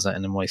Irving Plaza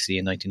in NYC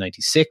in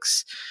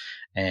 1996.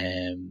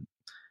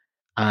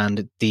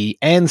 And the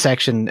end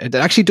section,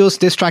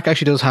 this track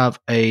actually does have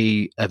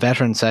a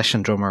veteran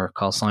session drummer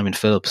called Simon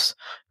Phillips,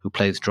 who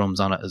plays drums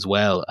on it as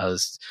well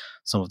as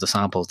some of the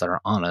samples that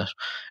are on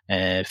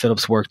it.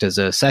 Phillips worked as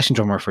a session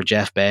drummer for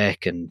Jeff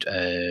Beck and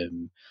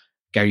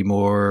Gary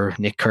Moore,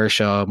 Nick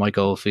Kershaw, Mike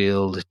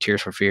Oldfield,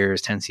 Tears for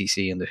Fears,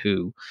 10cc and The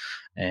Who.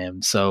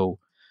 So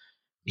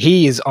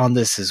he is on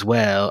this as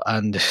well.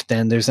 And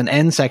then there's an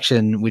end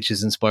section which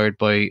is inspired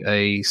by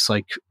a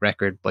psych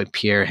record by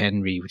Pierre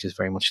Henry, which is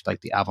very much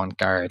like the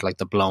avant-garde, like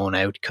the blown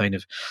out kind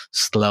of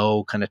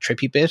slow, kind of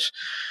trippy bit.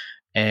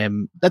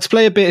 Let's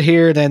play a bit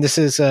here. Then this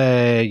is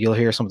you'll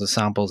hear some of the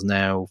samples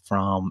now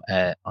from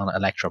on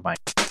Electrobank.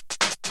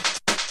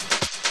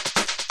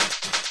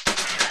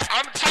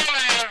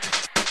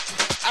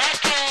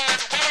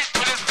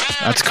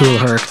 That's Kool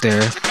Herc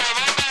there.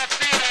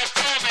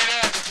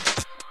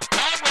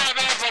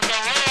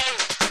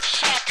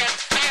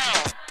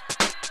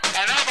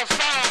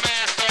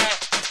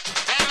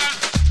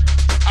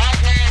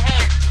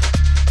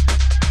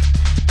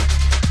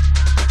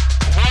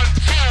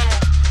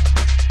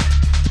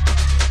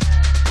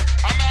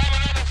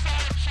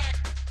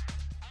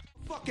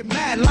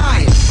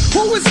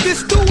 Who is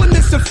this doing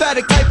this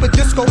emphatic type of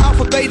disco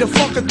alphabet,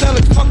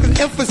 funkadelic fucking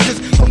emphasis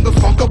from the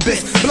funk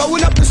abyss,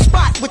 blowing up the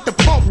spot with the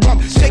pump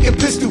rum, shaking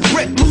pistol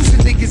grip,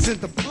 losing niggas in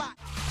the plot.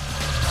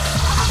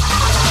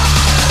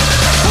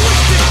 Who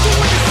is this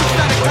doing this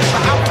emphatic type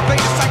of alphabet,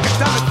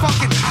 psychedelic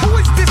fucking? Who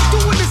is this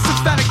doing this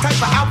emphatic type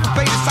of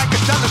alphabet,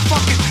 psychedelic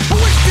fucking? Who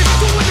is this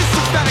doing this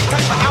emphatic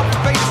type of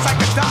alphabet,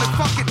 psychedelic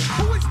fucking?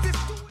 Who is this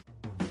doing?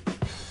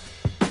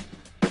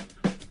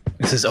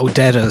 This is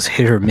Odetta's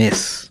Hit or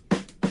Miss.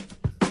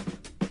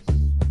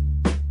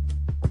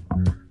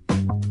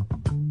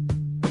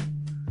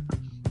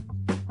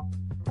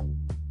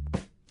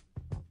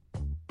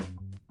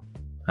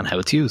 And how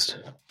it's used.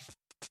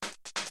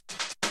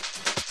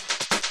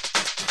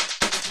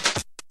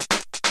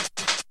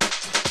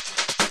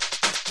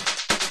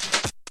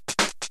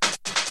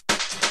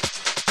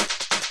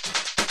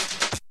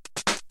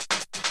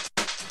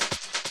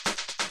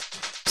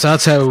 So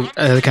that's how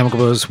the Chemical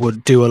Brothers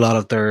would do a lot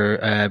of their,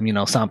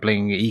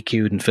 sampling,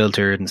 EQ'd and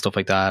filtered and stuff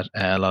like that.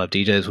 A lot of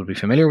DJs would be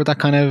familiar with that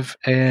kind of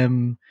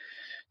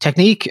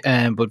technique,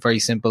 but very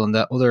simple. And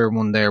the other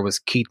one there was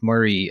Keith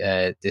Murray.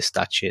 This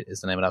That Shit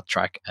is the name of that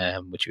track,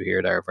 which you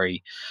hear there.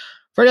 Very,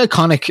 very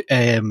iconic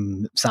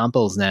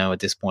samples now at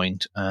this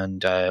point,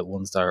 and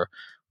ones that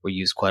were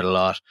used quite a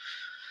lot.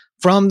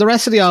 From the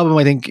rest of the album,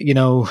 I think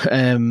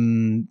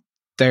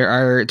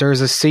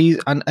there's a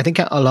season, and I think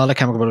a lot of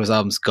Chemical Brothers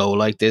albums go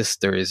like this.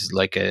 There is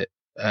like a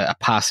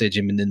passage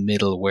in the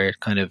middle where it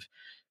kind of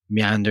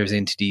meanders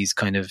into these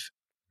kind of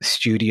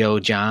studio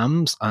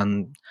jams,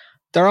 and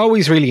they're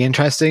always really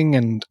interesting.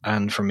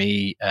 And for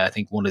me, I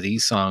think one of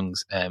these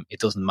songs, It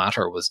Doesn't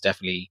Matter, was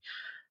definitely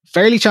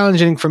fairly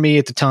challenging for me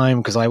at the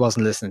time because I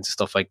wasn't listening to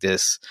stuff like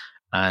this,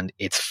 and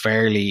it's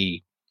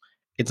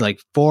like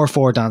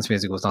 4/4 dance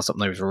music was not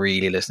something I was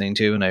really listening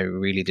to, and I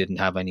really didn't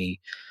have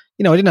any.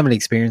 I didn't have any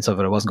experience of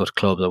it. I wasn't going to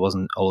clubs. I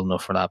wasn't old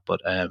enough for that.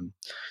 But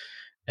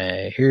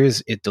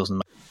here's It Doesn't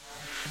Matter.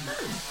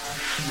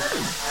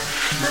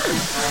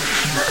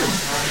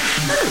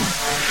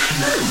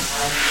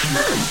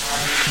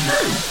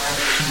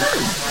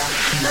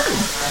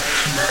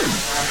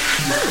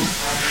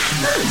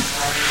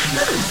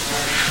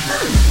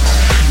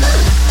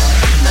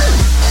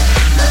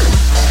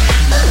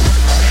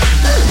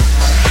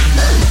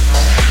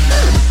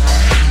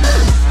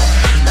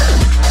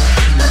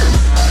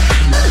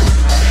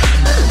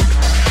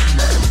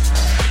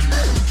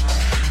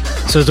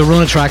 So the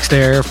run of tracks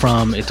there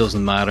from It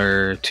Doesn't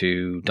Matter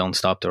to Don't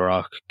Stop the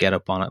Rock, Get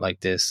Up On It Like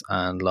This,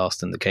 and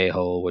Lost in the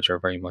K-Hole, which are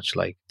very much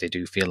like, they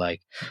do feel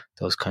like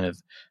those kind of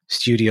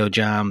studio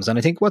jams. And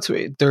I think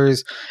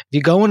if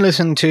you go and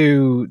listen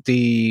to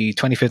the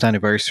 25th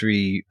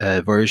anniversary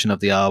version of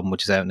the album,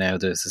 which is out now,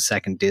 there's a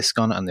second disc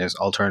on it, and there's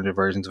alternative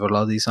versions of a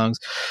lot of these songs.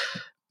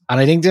 And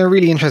I think they're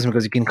really interesting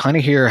because you can kind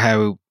of hear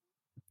how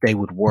they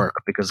would work,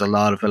 because a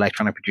lot of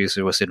electronic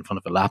producers will sit in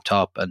front of a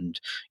laptop and,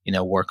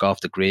 work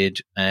off the grid.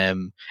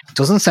 It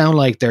doesn't sound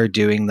like they're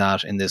doing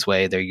that in this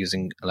way. They're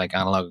using like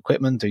analog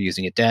equipment. They're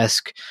using a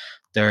desk.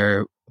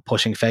 They're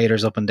pushing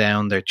faders up and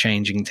down. They're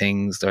changing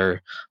things.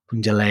 They're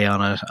putting delay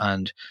on it.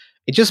 And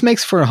it just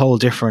makes for a whole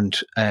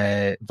different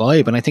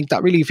vibe. And I think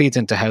that really feeds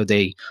into how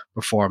they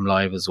perform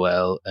live as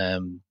well.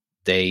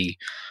 They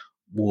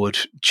would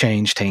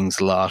change things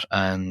a lot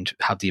and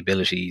have the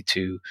ability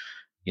to,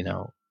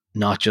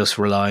 not just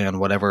rely on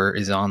whatever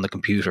is on the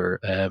computer.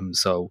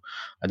 So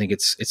I think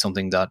it's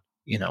something that,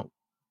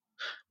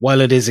 while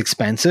it is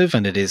expensive,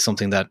 and it is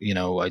something that,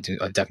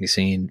 I've definitely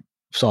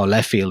saw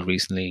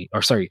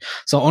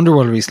saw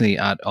Underworld recently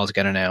at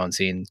Altogether Now, and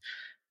seen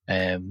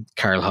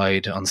Carl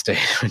Hyde on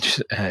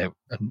stage and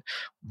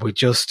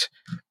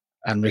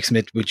Rick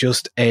Smith with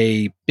just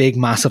a big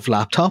massive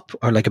laptop,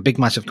 or like a big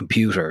massive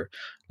computer,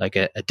 like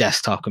a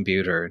desktop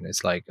computer. And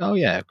it's like, oh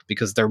yeah,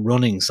 because they're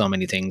running so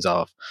many things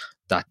off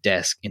that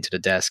desk into the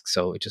desk,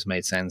 so it just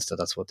made sense that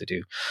that's what they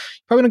do.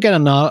 Probably don't get a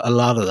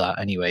lot of that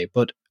anyway,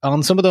 but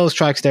on some of those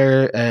tracks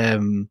there,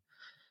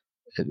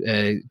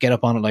 Get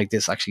Up On It Like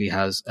This actually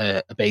has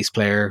a bass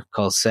player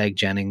called Seg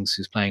Jennings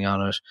who's playing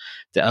on it.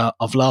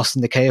 Of Lost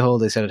in the K-Hole,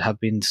 they said it had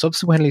been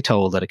subsequently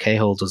told that a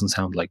K-hole doesn't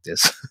sound like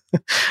this.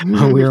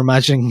 We were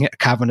imagining a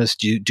cavernous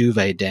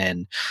duvet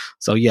den.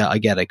 So yeah, I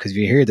get it, because if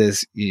you hear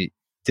this,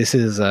 this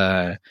is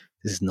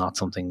not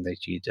something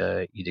that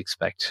you'd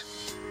expect.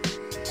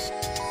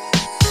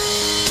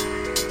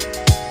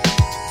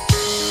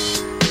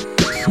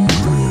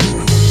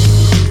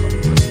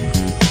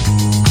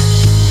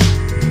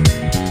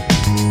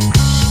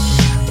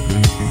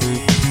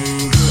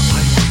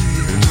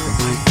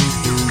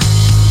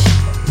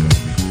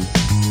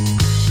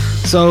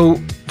 So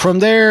from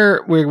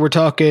there, we're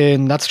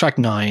talking, that's track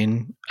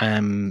 9.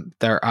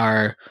 There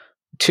are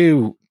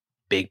 2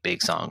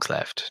 big songs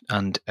left.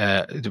 And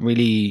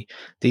really,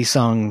 these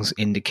songs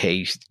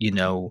indicate,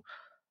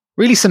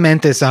 really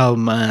cement this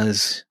album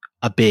as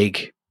a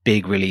big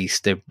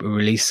release. The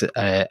release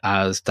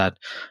as that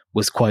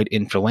was quite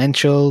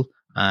influential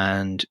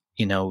and,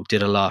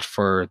 did a lot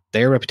for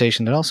their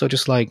reputation, and also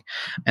just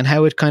and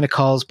how it kind of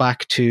calls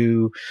back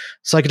to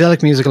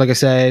psychedelic music. Like I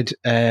said,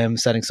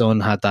 Setting Sun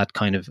had that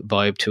kind of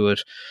vibe to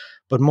it.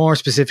 But more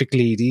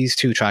specifically, these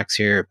 2 tracks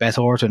here, Beth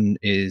Orton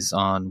is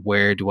on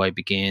Where Do I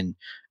Begin?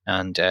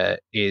 And I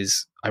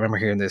remember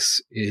hearing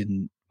this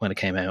when it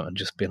came out and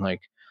just being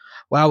like,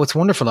 wow, it's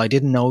wonderful. I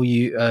didn't know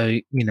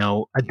a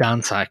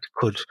dance act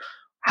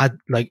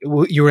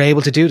you were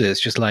able to do this,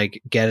 just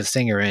get a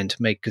singer in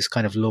to make this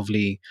kind of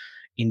lovely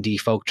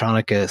indie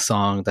folktronica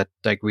song that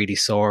really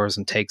soars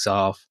and takes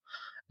off.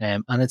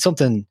 And it's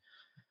something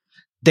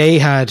they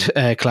had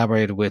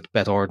collaborated with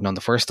Beth Orton on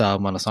the first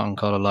album on a song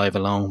called Alive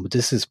Alone, but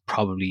this is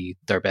probably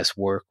their best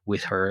work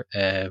with her.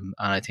 And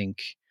I think,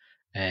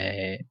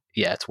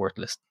 it's worth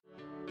listening.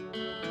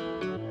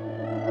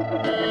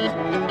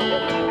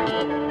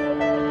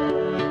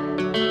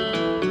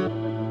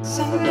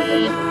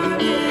 Sunday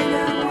morning,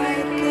 I'm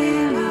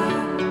waking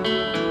up.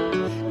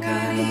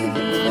 Can't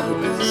even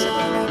focus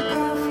on a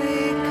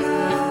coffee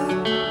cup.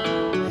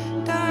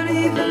 Don't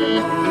even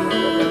know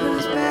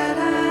whose bed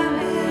I'm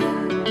in.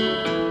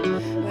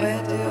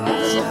 Where do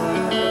I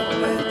start?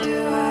 Where do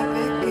I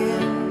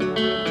begin?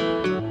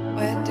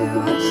 Where do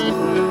I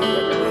start?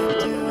 Where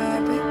do I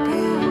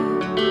begin?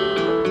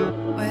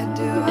 Where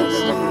do I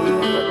start?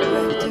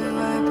 Where do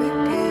I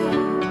begin?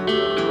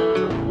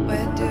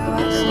 Where do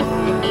I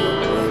start?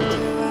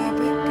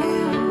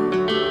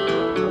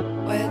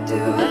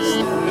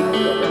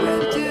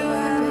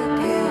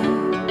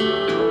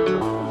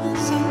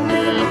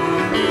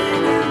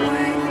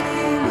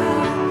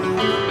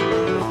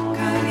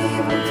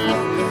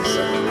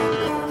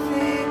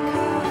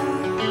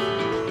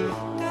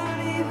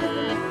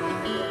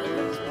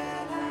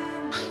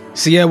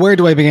 So yeah, Where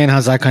Do I Begin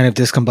has that kind of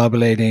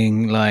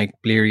discombobulating,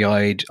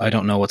 bleary-eyed, I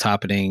don't know what's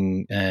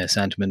happening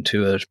sentiment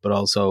to it, but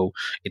also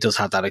it does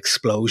have that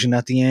explosion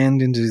at the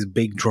end into these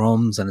big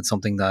drums, and it's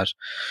something that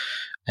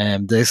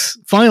this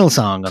final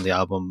song on the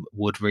album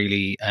would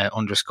really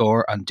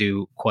underscore and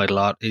do quite a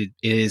lot. It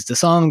is the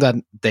song that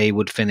they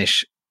would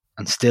finish,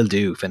 and still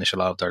do finish a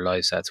lot of their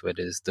live sets with,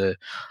 is a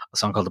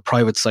song called The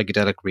Private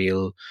Psychedelic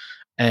Reel.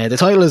 The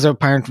title is a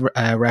apparent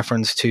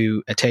reference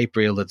to a tape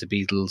reel that the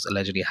Beatles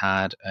allegedly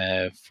had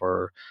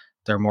for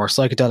their more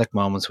psychedelic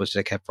moments, which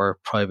they kept for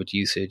private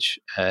usage.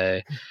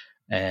 It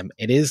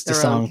is the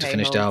song to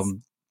finish the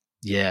album.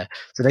 Yeah.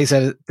 So they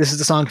said, this is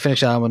the song to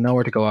finish the album,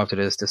 nowhere to go after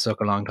this. This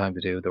took a long time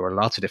to do. There were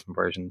lots of different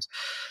versions.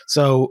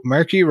 So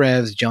Mercury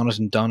Rev's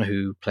Jonathan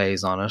Donahue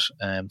plays on it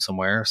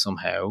somewhere,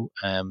 somehow.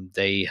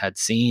 They had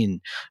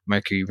seen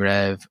Mercury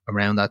Rev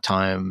around that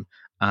time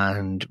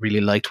and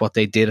really liked what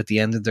they did at the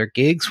end of their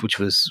gigs, which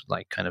was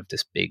kind of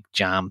this big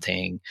jam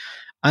thing.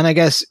 And I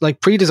guess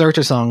like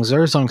pre-Deserter songs,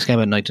 their songs came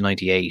out in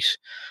 1998.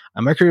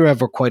 And Mercury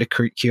Rev were quite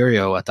a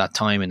curio at that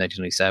time in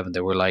 1997.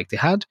 They were like, they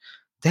had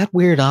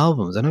weird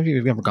albums. I don't know if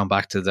you've ever gone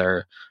back to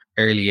their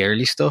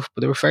early stuff,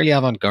 but they were fairly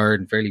avant-garde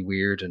and fairly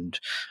weird and,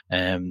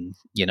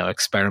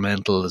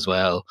 experimental as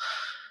well.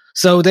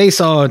 So they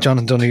saw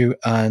Jonathan Donahue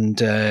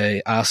and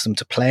asked him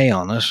to play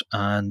on it,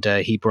 and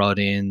he brought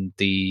in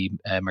the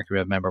Mercury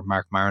Rev member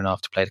Mark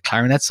Marinoff to play the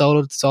clarinet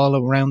solo. It's all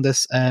around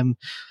this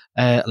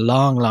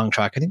long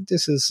track. I think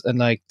this is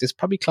this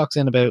probably clocks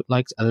in about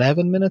like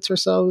 11 minutes or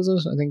so, is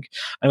it? I think.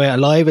 Anyway,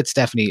 live it's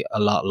definitely a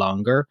lot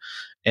longer.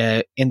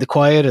 In The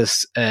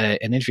Quietest, an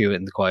interview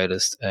in The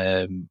Quietest,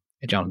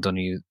 Jonathan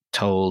Donahue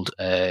told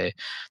The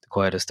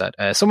Quietest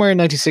that somewhere in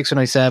 96 or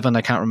 97,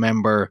 I can't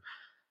remember,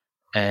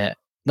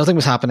 nothing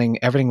was happening.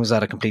 Everything was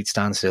at a complete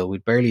standstill.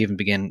 We'd barely even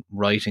begin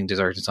writing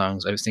Deserted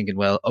songs. I was thinking,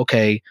 well,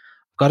 okay,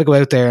 I've got to go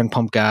out there and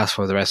pump gas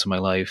for the rest of my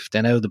life.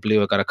 Then out of the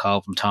blue, I got a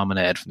call from Tom and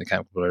Ed from the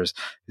Chemical Brothers,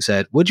 who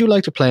said, would you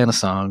like to play on a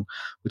song,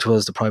 which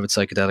was the Private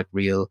Psychedelic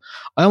Reel?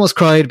 I almost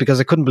cried because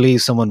I couldn't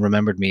believe someone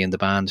remembered me in the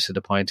band to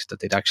the point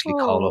that they'd actually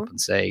call up and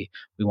say,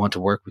 we want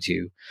to work with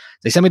you.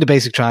 They sent me the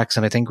basic tracks,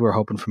 and I think we were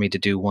hoping for me to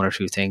do one or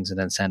two things and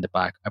then send it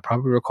back. I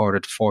probably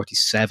recorded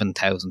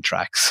 47,000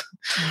 tracks.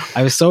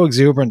 I was so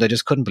exuberant, I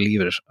just couldn't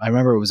believe it. I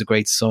remember it was a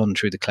great sun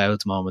through the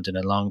clouds moment in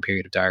a long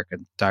period of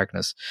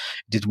darkness.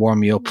 It did warm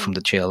me up from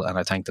the chill, and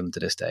I thank them to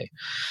this day.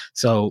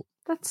 So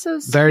that's so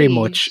sweet. Very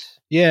much.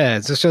 Yeah,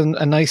 it's just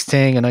a nice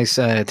thing, a nice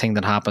thing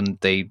that happened.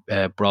 They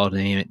brought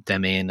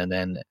them in, and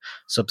then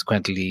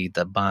subsequently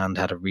the band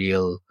had a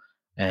real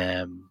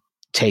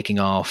taking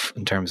off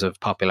in terms of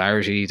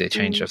popularity. They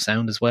changed their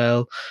sound as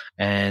well,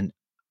 and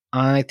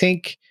I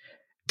think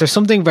there's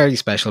something very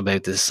special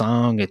about this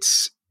song.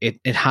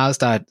 It has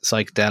that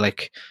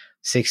psychedelic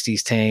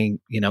 60s thing.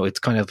 It's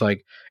kind of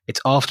like,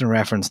 it's often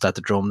referenced that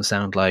the drums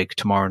sound like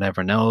Tomorrow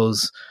Never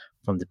Knows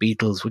from the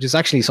Beatles, which is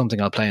actually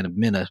something I'll play in a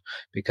minute,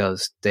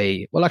 because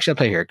I'll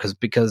play here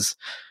because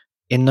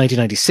in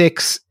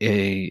 1996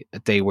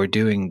 they were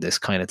doing this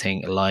kind of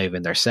thing live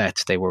in their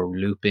set. They were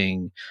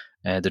looping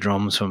the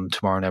drums from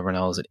Tomorrow Never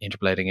Knows and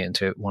interpolating it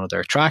into one of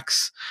their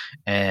tracks.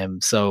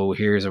 So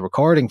here's a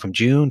recording from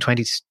June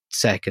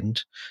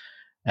 22nd,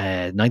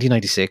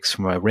 1996,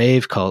 from a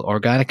rave called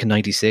Organic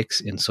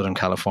 96 in Southern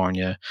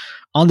California.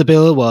 On the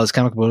bill was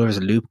Chemical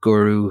Brothers, Loop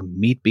Guru,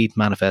 Meat Beat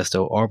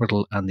Manifesto,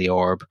 Orbital, and The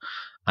Orb.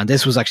 And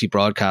this was actually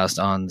broadcast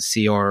on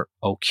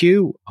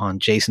CROQ on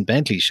Jason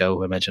Bentley's show,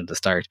 who I mentioned at the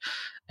start.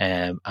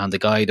 And the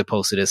guy that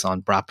posted this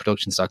on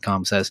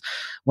bratproductions.com says,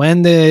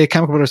 when the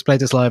Chemical Brothers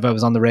played this live, I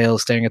was on the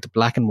rails staring at the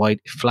black and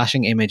white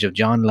flashing image of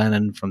John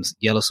Lennon from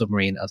Yellow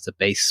Submarine as the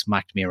bass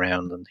smacked me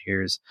around. And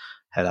here's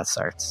how that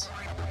starts.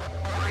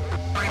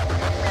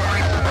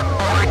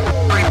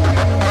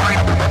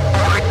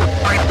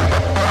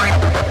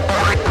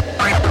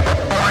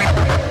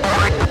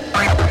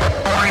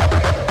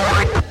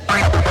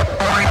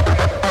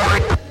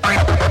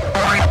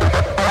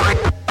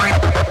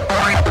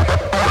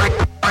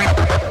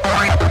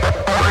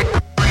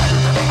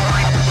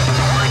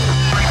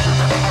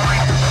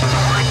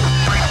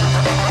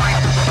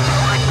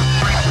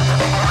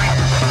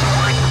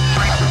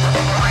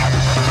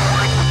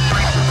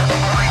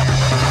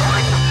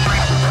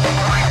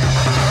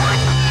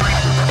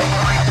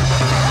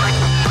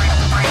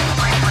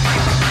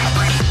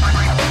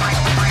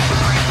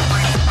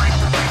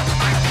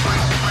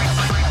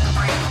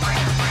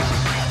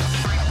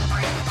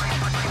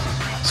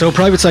 So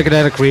Private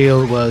Psychedelic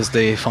Reel was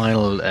the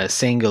final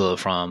single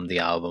from the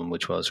album,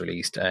 which was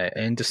released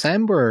in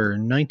December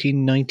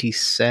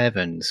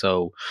 1997.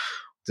 So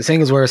the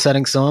singles were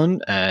Setting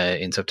Sun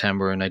in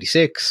September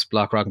 96,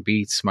 Block Rock and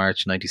Beats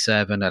March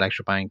 97,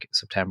 Electrobank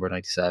September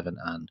 97,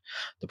 and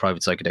the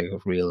Private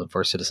Psychedelic Reel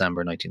 1st of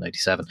December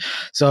 1997.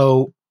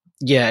 So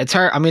yeah, it's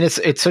hard. I mean, it's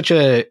a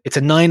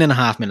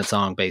 9.5 minute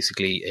song.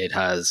 Basically, it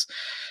has,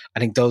 I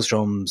think those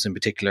drums in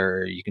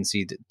particular, you can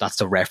see that's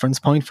the reference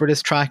point for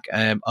this track.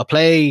 I'll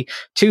play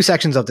two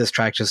sections of this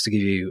track just to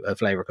give you a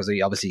flavour, because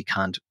we obviously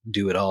can't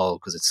do it all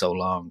because it's so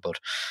long, but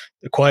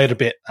a quiet a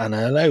bit and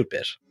a loud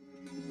bit.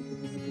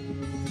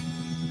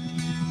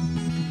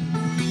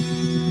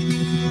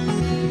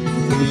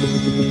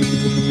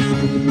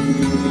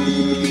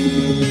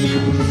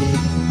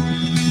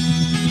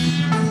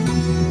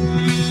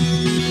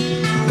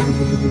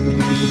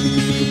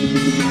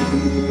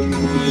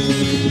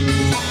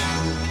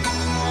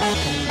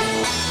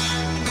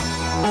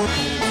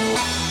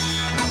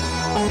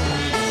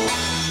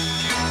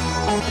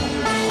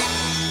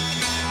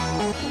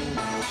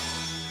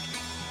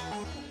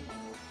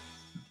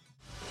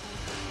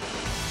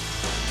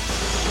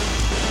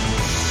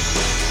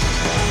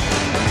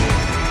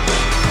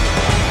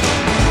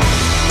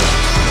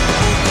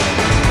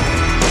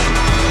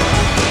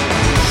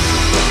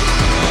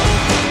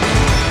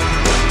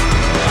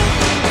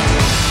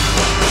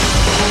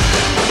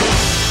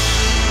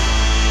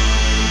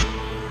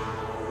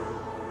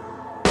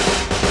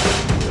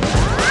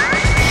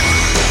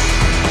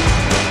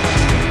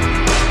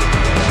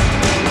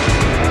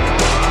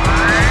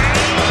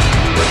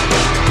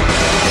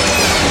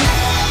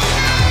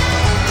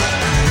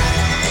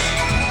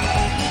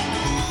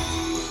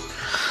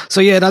 So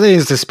yeah, that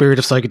is the Spirit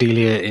of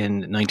Psychedelia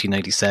in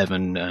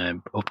 1997,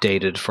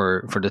 updated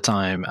for the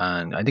time,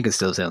 and I think it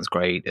still sounds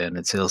great, and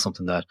it's still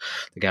something that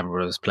the Gamma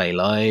Brothers play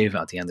live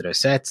at the end of their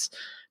sets.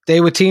 They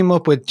would team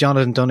up with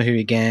Jonathan Donahue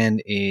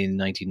again in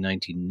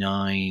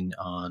 1999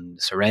 on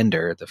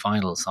Surrender, the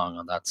final song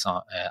on that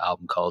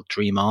album called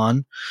Dream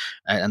On.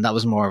 And that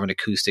was more of an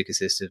acoustic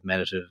assisted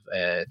meditative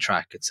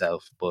track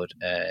itself. But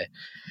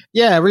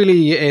yeah, it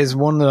really is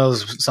one of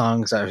those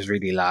songs that has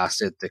really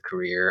lasted the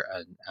career.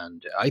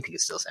 And I think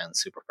it still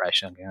sounds super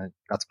fresh. And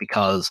that's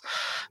because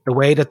the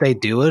way that they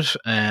do it,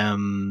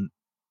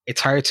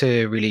 it's hard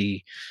to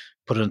really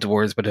put it into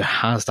words, but it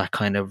has that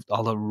kind of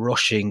all the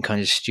rushing kind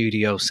of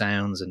studio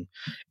sounds, and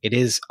it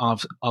is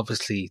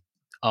obviously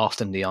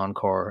often the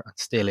encore, and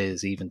still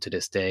is even to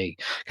this day.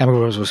 Chemical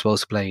Brothers were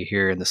supposed to play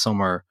here in the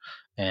summer,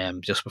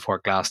 just before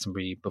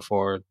Glastonbury,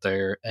 before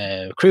their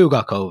crew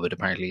got COVID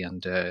apparently,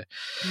 and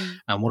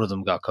one of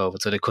them got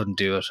COVID, so they couldn't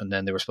do it. And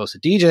then they were supposed to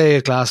DJ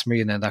at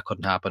Glastonbury, and then that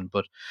couldn't happen.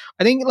 But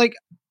I think like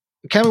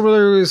Chemical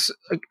Brothers,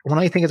 like, when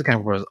I think of the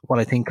Chemical Brothers, what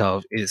I think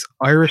of is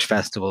Irish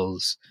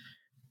festivals.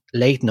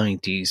 Late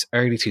 90s,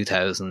 early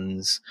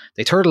 2000s.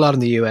 They toured a lot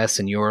in the US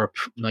and Europe,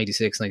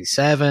 96,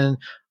 97.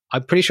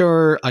 I'm pretty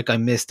sure they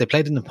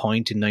played in the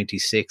Point in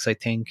 96, I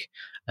think,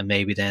 and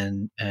maybe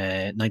then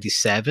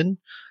 97.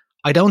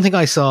 I don't think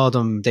I saw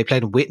them. They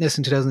played in Witness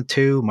in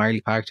 2002,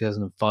 Marley Park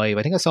 2005.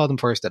 I think I saw them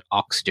first at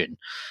Oxygen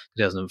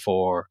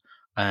 2004.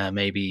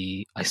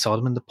 Maybe I saw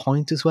them in the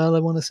Point as well, I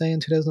want to say, in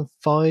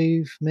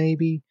 2005,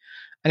 maybe.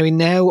 Anyway,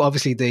 now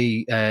obviously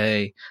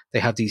they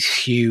have these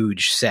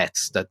huge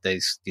sets, that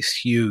there's this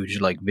huge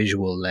like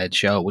visual led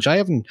show, which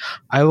I've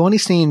only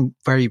seen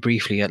very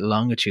briefly at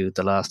Longitude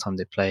the last time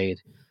they played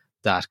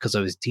that, because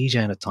I was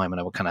DJing at the time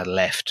and I kind of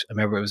left. I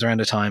remember it was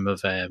around the time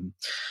of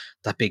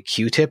that big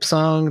Q-Tip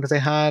song that they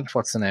had.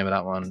 What's the name of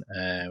that one?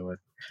 With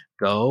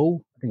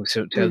Go, I think it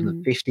was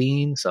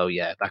 2015. So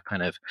yeah,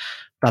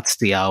 that's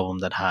the album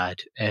that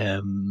had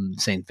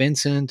St.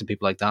 Vincent and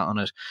people like that on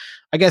it.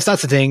 I guess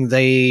that's the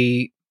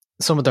thing.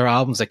 Some of their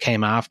albums that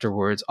came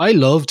afterwards, I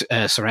loved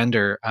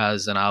Surrender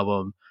as an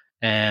album,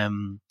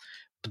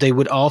 but they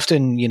would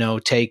often,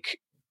 take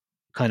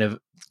kind of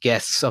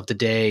guests of the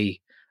day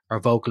or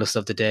vocalists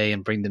of the day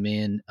and bring them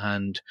in,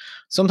 and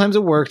sometimes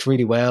it worked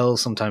really well,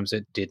 sometimes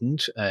it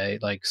didn't.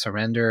 Like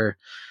Surrender,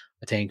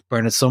 I think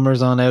Bernard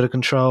Summers on Out of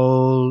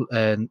Control,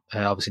 and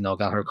obviously Noel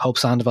Gallagher. Hope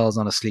Sandoval's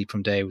on Asleep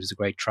from Day, which is a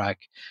great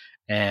track,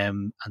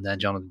 and then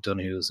Jonathan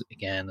Donahue's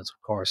again, as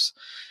of course.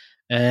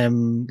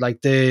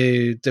 Like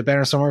the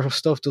Bernard Summer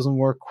stuff doesn't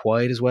work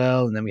quite as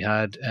well. And then we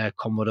had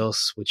Come With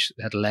Us, which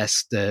had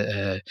less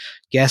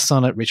guests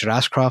on it. Richard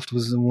Ashcroft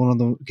was one of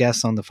the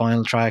guests on the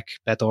final track.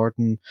 Beth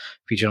Orton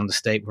featured on The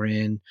State We're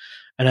In.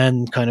 And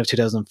then kind of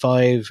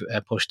 2005,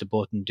 Push the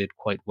Button did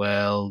quite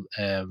well.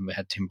 We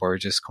had Tim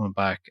Burgess coming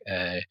back,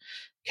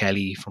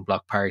 Kelly from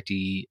Block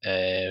Party.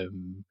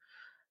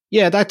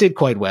 Yeah, that did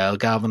quite well.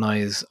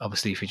 Galvanize,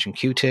 obviously featuring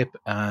Q-Tip,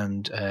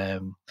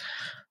 and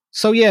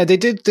so yeah,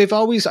 they've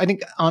always, I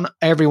think on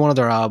every one of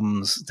their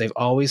albums, they've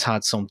always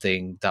had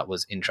something that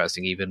was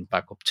interesting, even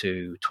back up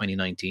to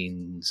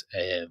 2019's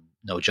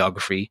No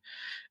Geography.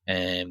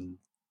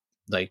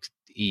 Like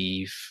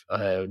Eve,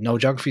 No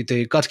Geography,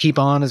 they Got to Keep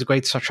On is a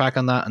great track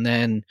on that, and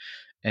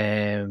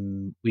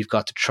then We've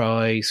Got to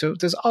Try. So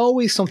there's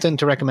always something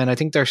to recommend. I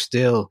think they're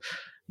still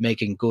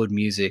making good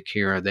music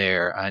here or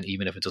there, and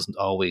even if it doesn't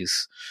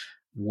always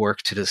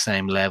work to the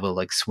same level,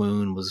 like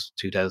Swoon was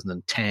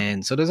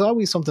 2010, so there's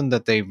always something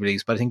that they've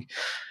released. But I think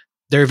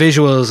their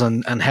visuals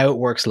and how it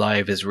works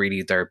live is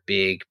really their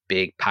big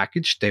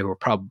package. They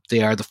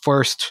are the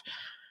first,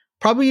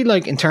 probably,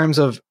 like, in terms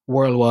of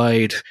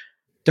worldwide,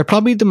 they're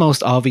probably the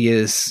most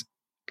obvious,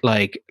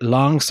 like,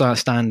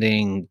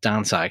 long-standing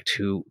dance act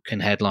who can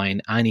headline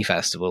any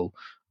festival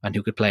and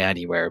who could play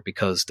anywhere,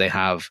 because they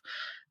have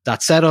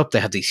that setup.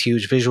 They have these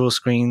huge visual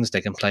screens.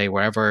 They can play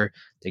wherever.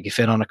 They can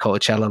fit on a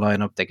Coachella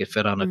lineup. They can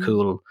fit on a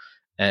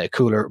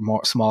cooler,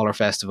 more smaller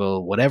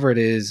festival, whatever it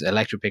is.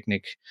 Electric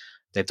Picnic.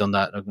 They've done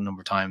that a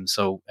number of times.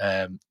 So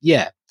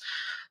yeah.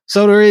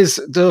 So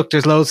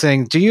there's loads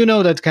saying, do you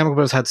know that Chemical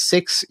Brothers had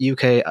 6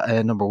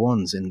 UK number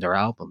ones in their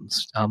album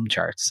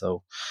charts?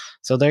 So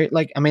they're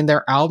like, I mean,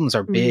 their albums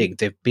are big.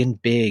 They've been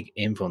big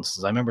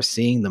influences. I remember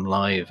seeing them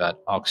live at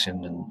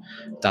Auction and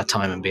that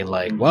time and being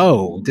like,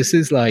 whoa, this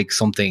is like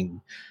something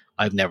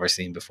I've never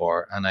seen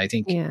before. And I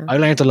think I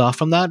learned a lot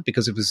from that,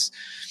 because it was,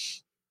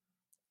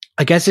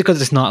 I guess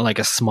because it's not like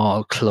a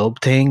small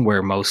club thing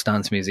where most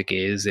dance music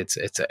is.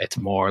 It's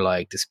more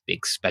like this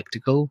big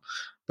spectacle.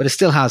 But it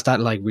still has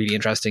that, like, really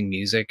interesting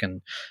music,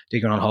 and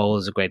Digger on Hole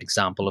is a great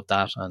example of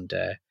that. And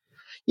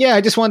yeah, I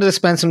just wanted to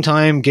spend some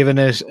time giving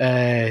it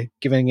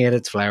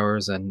its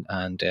flowers, and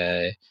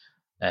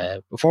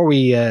before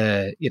we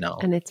and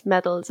its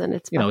medals and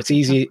its it's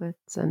easy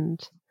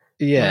and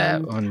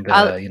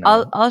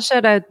I'll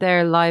shout out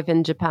their Live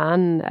in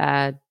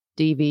Japan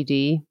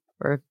DVD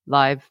or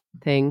live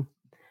thing,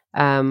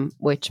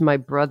 which my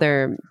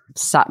brother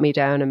sat me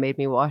down and made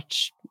me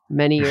watch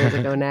many years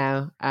ago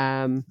now.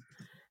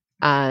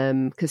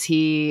 Because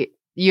he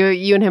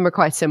You and him are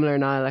quite similar,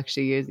 Niall.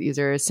 Actually, you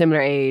are a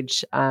similar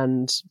age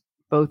and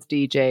both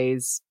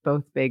DJs,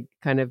 both big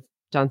kind of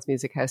dance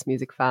music, house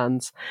music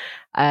fans,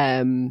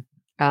 and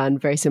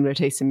very similar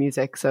tastes in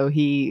music. So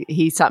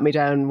he sat me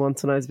down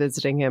once when I was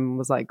visiting him and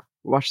was like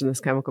watching this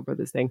Chemical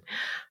Brothers thing.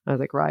 I was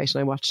like, right, and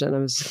I watched it and I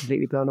was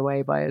completely blown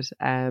away by it.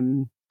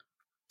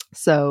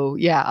 So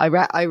yeah,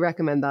 I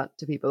recommend that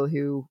to people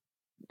who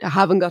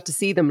haven't got to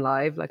see them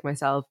live like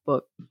myself,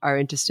 but are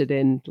interested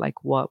in like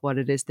what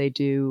it is they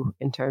do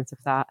in terms of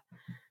that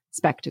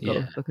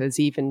spectacle, because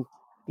even,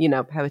 you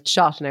know, how it's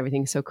shot and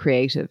everything is so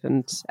creative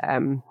and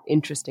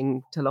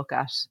interesting to look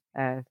at,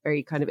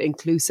 very kind of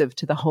inclusive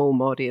to the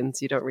home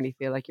audience. You don't really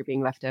feel like you're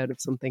being left out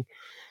of something,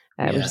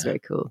 which is very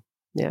cool.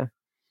 Yeah.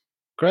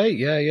 Great.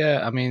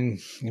 Yeah. I mean,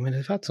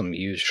 they've had some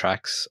huge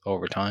tracks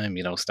over time,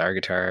 you know, Star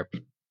Guitar,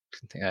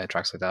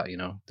 tracks like that, you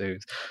know,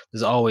 there's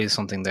always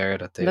something there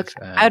that they've... Look,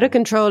 Out of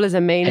Control is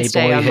a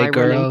mainstay Boy, on Hey my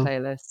Girl. running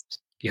playlist.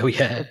 Oh,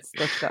 yeah.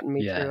 That's gotten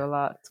me through a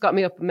lot. It's got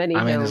me up many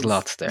hills. There's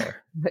lots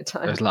there.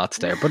 There's lots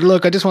there. But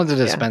look, I just wanted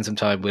to spend some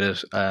time with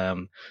it,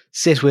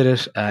 sit with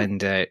it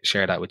and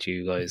share that with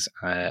you guys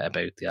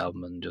about the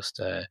album. And just,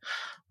 I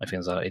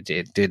feel that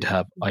it did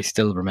have... I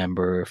still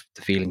remember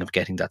the feeling of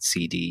getting that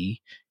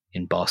CD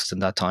in Boston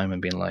that time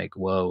and being like,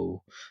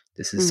 whoa,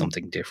 this is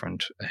something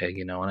different,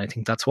 you know. And I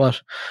think that's what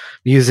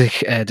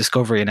music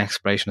discovery and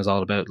exploration is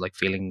all about, like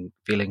feeling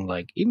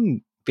like,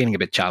 even feeling a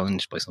bit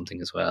challenged by something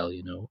as well,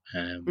 you know.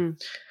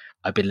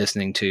 I've been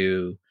listening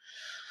to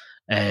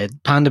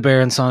Panda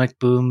Bear and Sonic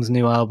Boom's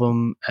new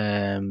album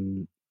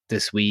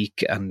this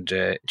week, and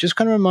just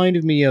kind of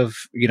reminded me of,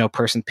 you know,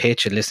 Person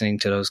Pitch and listening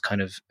to those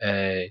kind of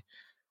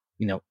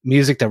you know,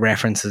 music that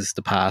references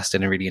the past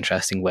in a really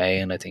interesting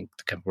way. And I think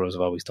the Chemical Brothers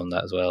have always done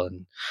that as well. And,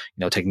 you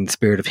know, taking the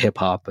spirit of hip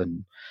hop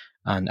and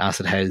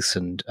acid house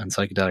and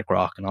psychedelic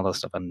rock and all that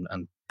stuff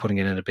and putting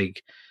it in a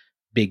big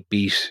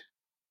beat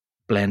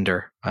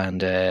blender and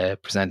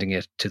presenting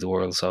it to the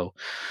world. So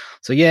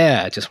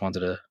yeah, I just wanted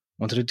to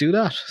do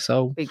that.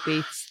 So big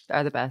beats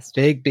are the best.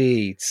 Big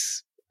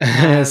beats.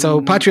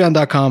 So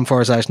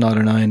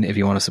patreon.com/909 if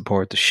you want to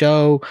support the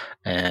show.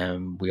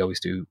 We always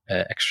do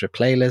extra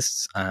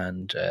playlists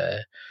and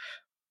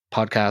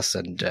podcasts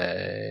and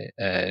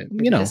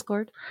you know,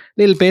 Discord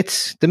little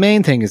bits. The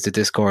main thing is the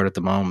Discord at the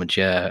moment.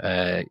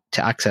 To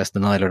access the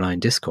 909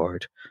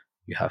 Discord,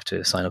 you have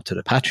to sign up to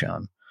the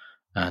Patreon,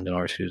 and in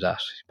order to do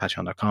that,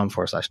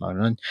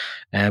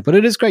 patreon.com/909. But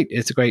it is great.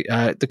 It's a great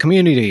the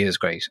community is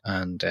great,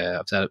 and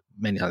I've said it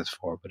many times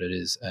before, but it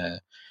is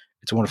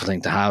it's a wonderful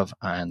thing to have.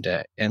 And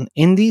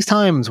in these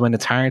times when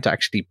it's hard to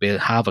actually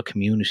have a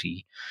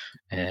community,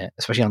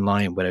 especially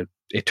online, without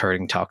it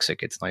turning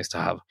toxic, it's nice to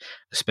have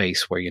a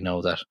space where you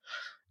know that,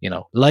 you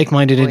know,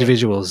 like-minded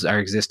individuals are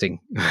existing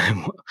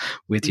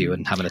with you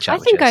and having a chat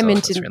with you. I think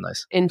I'm so real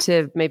nice.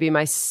 into maybe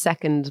my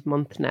second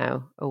month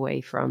now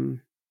away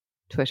from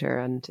Twitter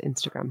and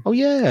Instagram. Oh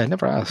yeah, I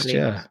never asked.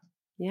 Yeah.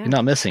 You're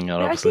not missing it,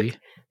 obviously. I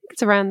think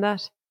it's around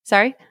that.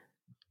 Sorry?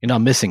 You're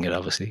not missing it,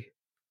 obviously.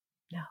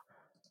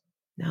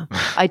 No.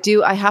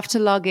 I have to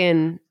log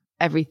in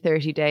every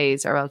 30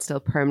 days or else they'll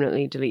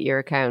permanently delete your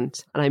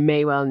account. And I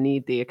may well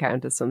need the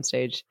account at some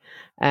stage.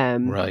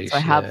 Right. So I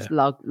have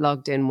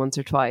logged in once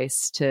or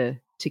twice to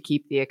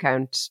keep the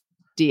account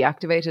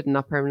deactivated and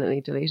not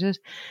permanently deleted.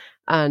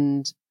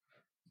 And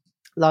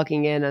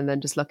logging in and then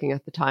just looking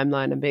at the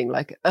timeline and being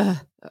like, oh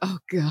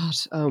God,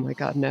 oh my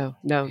God, no.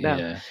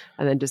 Yeah.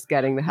 And then just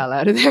getting the hell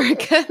out of there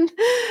again.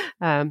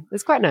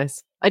 It's quite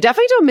nice. I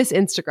definitely don't miss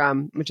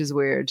Instagram, which is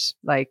weird.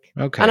 Like,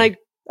 okay. And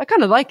I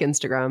kind of like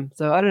Instagram.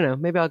 So I don't know,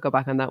 maybe I'll go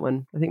back on that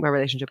one. I think my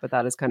relationship with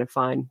that is kind of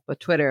fine.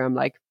 But Twitter, I'm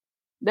like,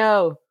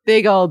 no,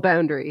 big old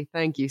boundary.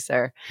 Thank you,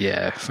 sir.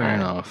 Yeah, fair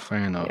enough.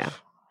 Yeah.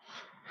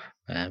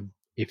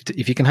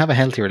 If you can have a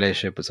healthy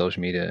relationship with social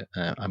media,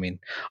 I mean,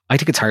 I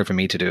think it's hard for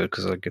me to do it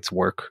because like it's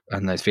work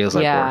and it feels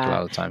like work a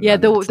lot of the time. Yeah,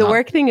 the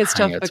work thing is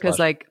tough because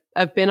like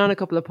I've been on a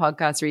couple of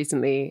podcasts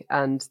recently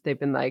and they've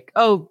been like,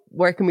 oh,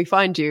 where can we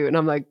find you? And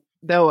I'm like,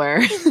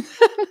 nowhere.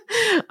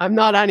 I'm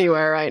not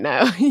anywhere right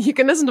now. You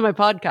can listen to my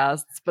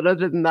podcasts, but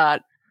other than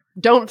that,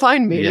 don't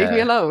find me. Leave me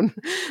alone.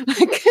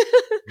 Like,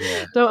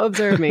 don't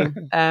observe me.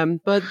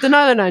 But the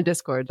 909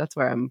 Discord, that's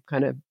where I'm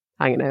kind of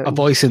hanging out. A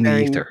voice in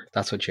the ether.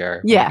 That's what you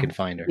are. Yeah. You can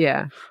find her.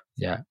 Yeah.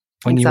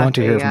 When you want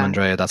to hear from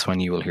Andrea, that's when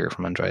you will hear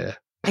from Andrea.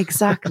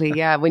 Exactly.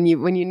 Yeah. When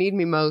you need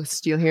me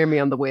most, you'll hear me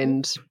on the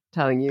wind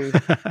telling you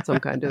some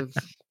kind of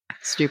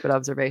stupid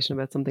observation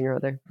about something or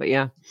other. But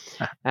yeah,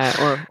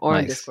 or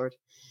on Discord.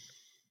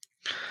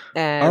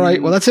 All right.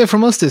 Well, that's it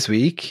from us this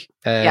week.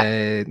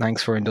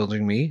 Thanks for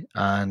indulging me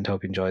and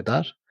hope you enjoyed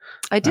that.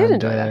 I did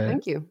enjoy that.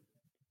 Thank you.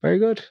 Very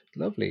good.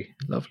 Lovely.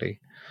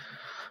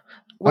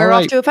 We're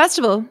off to a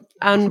festival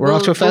and we'll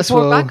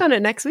report back on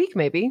it next week,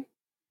 maybe.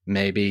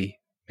 Maybe.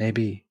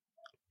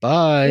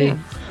 Bye. Yeah.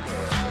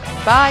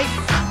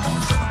 Bye.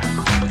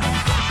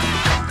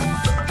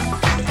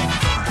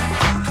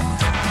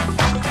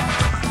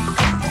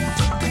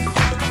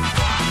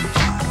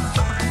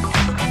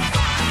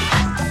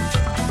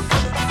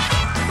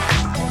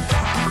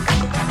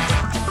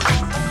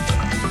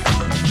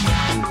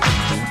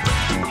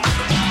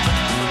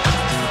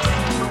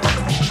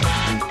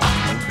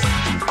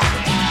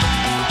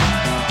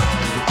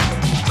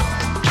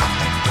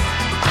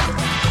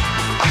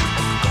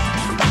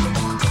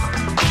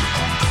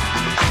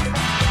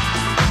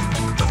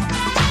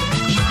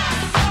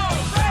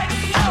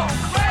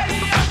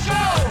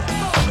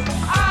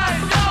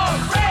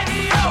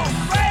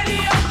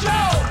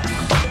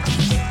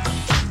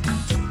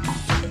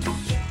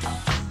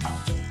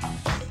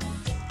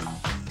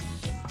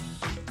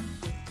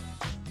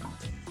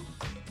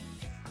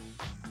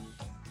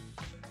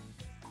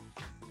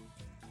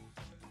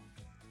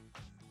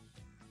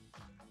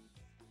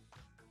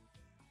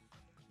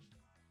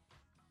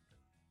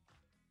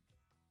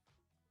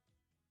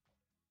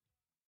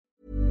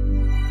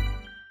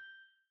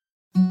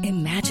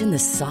 imagine the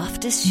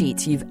softest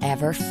sheets you've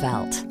ever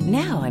felt.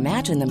 Now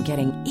imagine them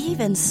getting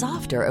even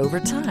softer over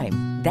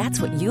time.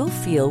 That's what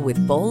you'll feel with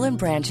Bowl &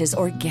 Branch's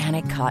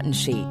organic cotton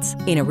sheets.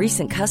 In a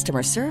recent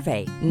customer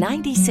survey,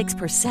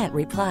 96%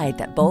 replied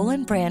that Bowl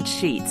 & Branch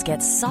sheets get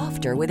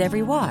softer with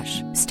every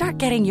wash. Start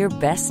getting your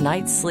best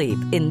night's sleep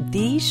in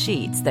these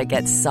sheets that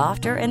get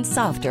softer and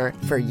softer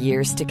for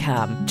years to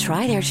come.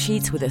 Try their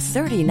sheets with a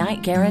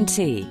 30-night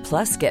guarantee.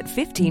 Plus, get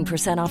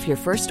 15% off your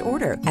first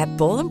order at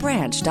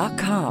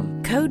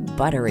bowlandbranch.com. Code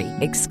BUTTERY.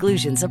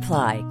 Exclusions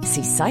apply.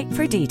 See site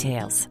for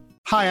details.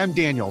 Hi, I'm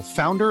Daniel,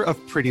 founder of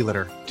Pretty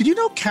Litter. Did you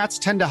know cats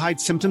tend to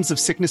hide symptoms of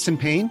sickness and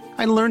pain?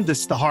 I learned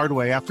this the hard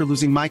way after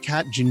losing my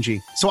cat,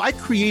 Gingy. So I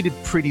created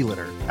Pretty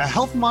Litter, a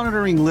health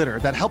monitoring litter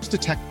that helps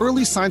detect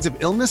early signs of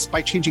illness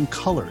by changing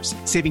colors,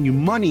 saving you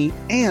money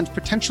and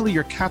potentially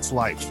your cat's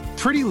life.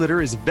 Pretty Litter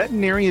is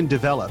veterinarian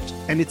developed,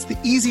 and it's the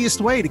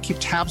easiest way to keep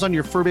tabs on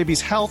your fur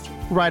baby's health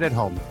right at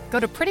home. Go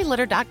to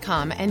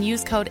prettylitter.com and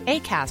use code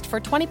ACAST for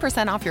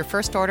 20% off your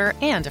first order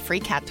and a free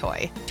cat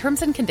toy.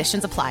 Terms and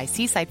conditions apply.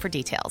 See site for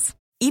details.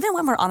 Even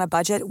when we're on a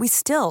budget, we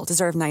still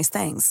deserve nice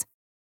things.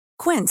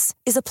 Quince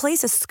is a place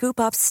to scoop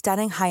up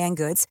stunning high-end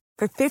goods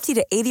for 50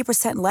 to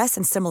 80% less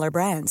than similar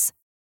brands.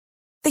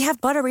 They have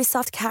buttery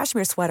soft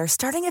cashmere sweaters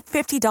starting at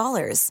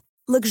 $50,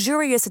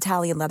 luxurious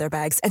Italian leather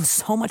bags, and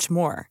so much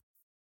more.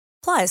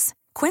 Plus,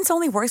 Quince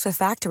only works with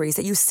factories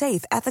that use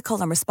safe, ethical,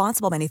 and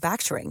responsible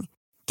manufacturing.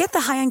 Get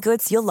the high-end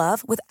goods you'll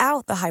love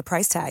without the high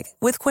price tag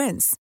with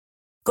Quince.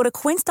 Go to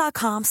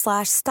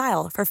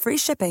quince.com/style for free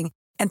shipping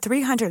and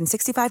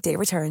 365-day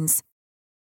returns.